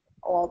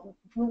 or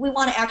we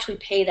want to actually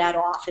pay that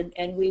off,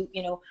 and we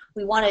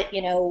want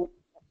to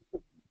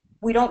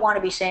we don't want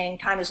to be saying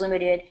time is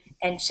limited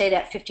and say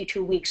that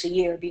 52 weeks a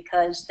year,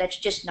 because that's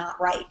just not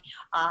right.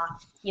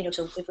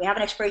 So if we have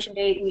an expiration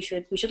date, we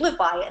should live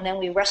by it, and then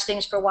we rest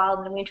things for a while,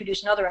 and then we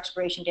introduce another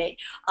expiration date.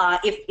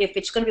 If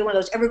it's going to be one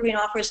of those evergreen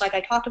offers like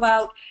I talked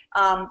about,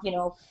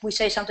 we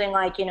say something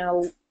like,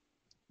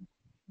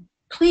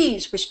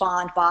 please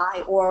respond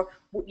by, or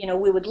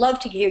we would love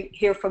to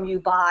hear from you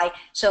by.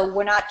 So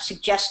we're not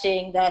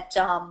suggesting that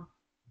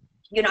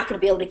you're not going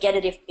to be able to get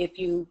it if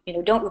you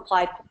don't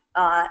reply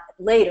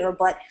later,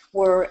 but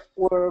we're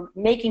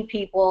making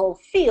people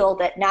feel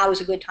that now is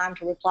a good time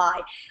to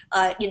reply.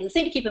 The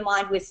thing to keep in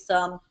mind with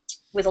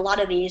a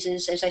lot of these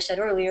is, as I said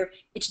earlier,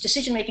 it's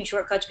decision-making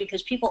shortcuts,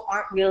 because people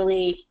aren't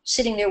really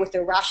sitting there with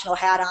their rational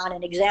hat on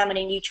and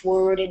examining each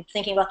word and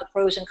thinking about the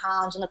pros and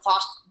cons and the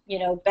cost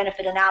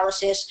benefit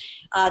analysis.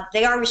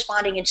 They are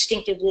responding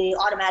instinctively,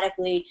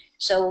 automatically.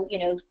 So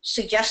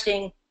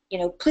suggesting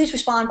please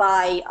respond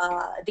by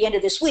the end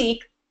of this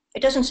week,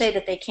 it doesn't say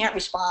that they can't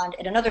respond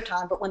at another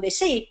time, but when they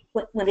see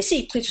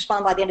please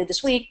respond by the end of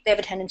this week, they have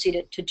a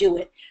tendency to do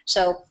it.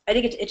 So I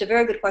think it's a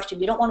very good question.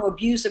 You don't want to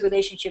abuse the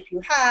relationship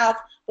you have,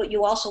 but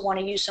you also want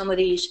to use some of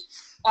these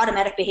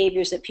automatic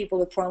behaviors that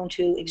people are prone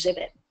to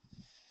exhibit.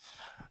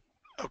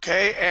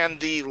 Okay, and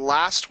the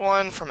last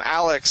one from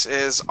Alex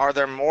is, are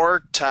there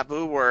more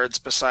taboo words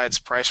besides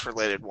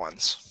price-related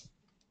ones?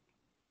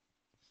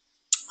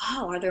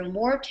 Oh, are there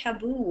more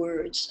taboo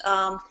words?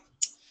 Huh.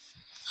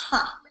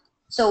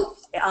 So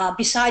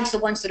besides the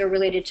ones that are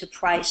related to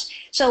price.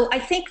 So I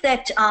think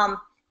that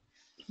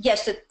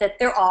yes, that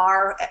there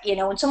are,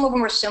 and some of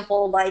them are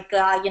simple, like,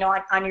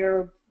 on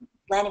your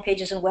landing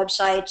pages and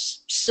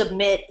websites,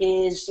 submit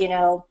is,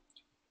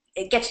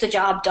 it gets the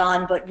job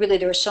done, but really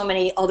there are so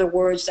many other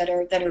words that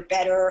are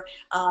better,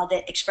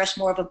 that express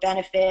more of a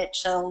benefit.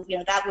 So,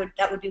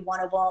 that would be one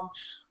of them.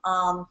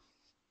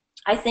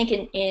 I think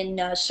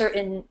in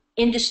certain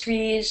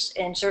industries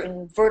and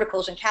certain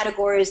verticals and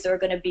categories, there are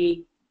going to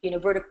be,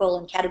 vertical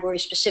and category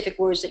specific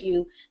words that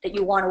you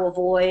want to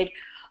avoid.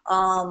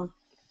 Um,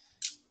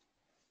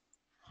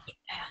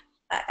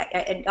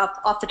 and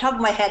off the top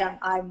of my head,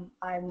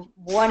 I'm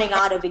running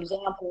out of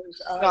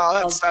examples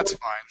No, of that's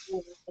fine.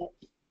 words that,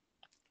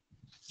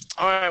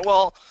 All right,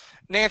 well,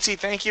 Nancy,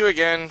 thank you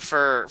again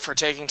for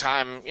taking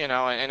time,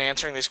 and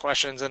answering these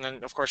questions, and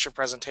then of course your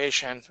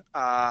presentation.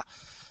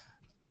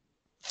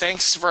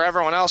 Thanks for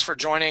everyone else for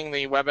joining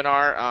the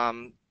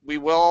webinar. We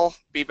will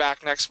be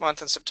back next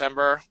month in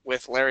September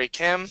with Larry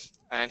Kim,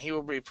 and he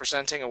will be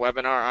presenting a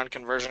webinar on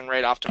conversion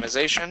rate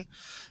optimization.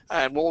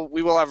 And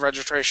we will have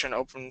registration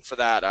open for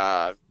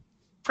that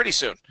pretty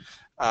soon.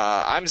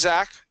 I'm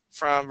Zach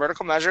from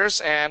Vertical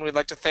Measures, and we'd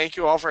like to thank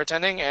you all for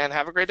attending, and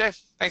have a great day.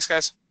 Thanks,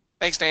 guys.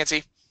 Thanks,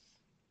 Nancy.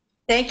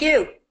 Thank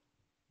you.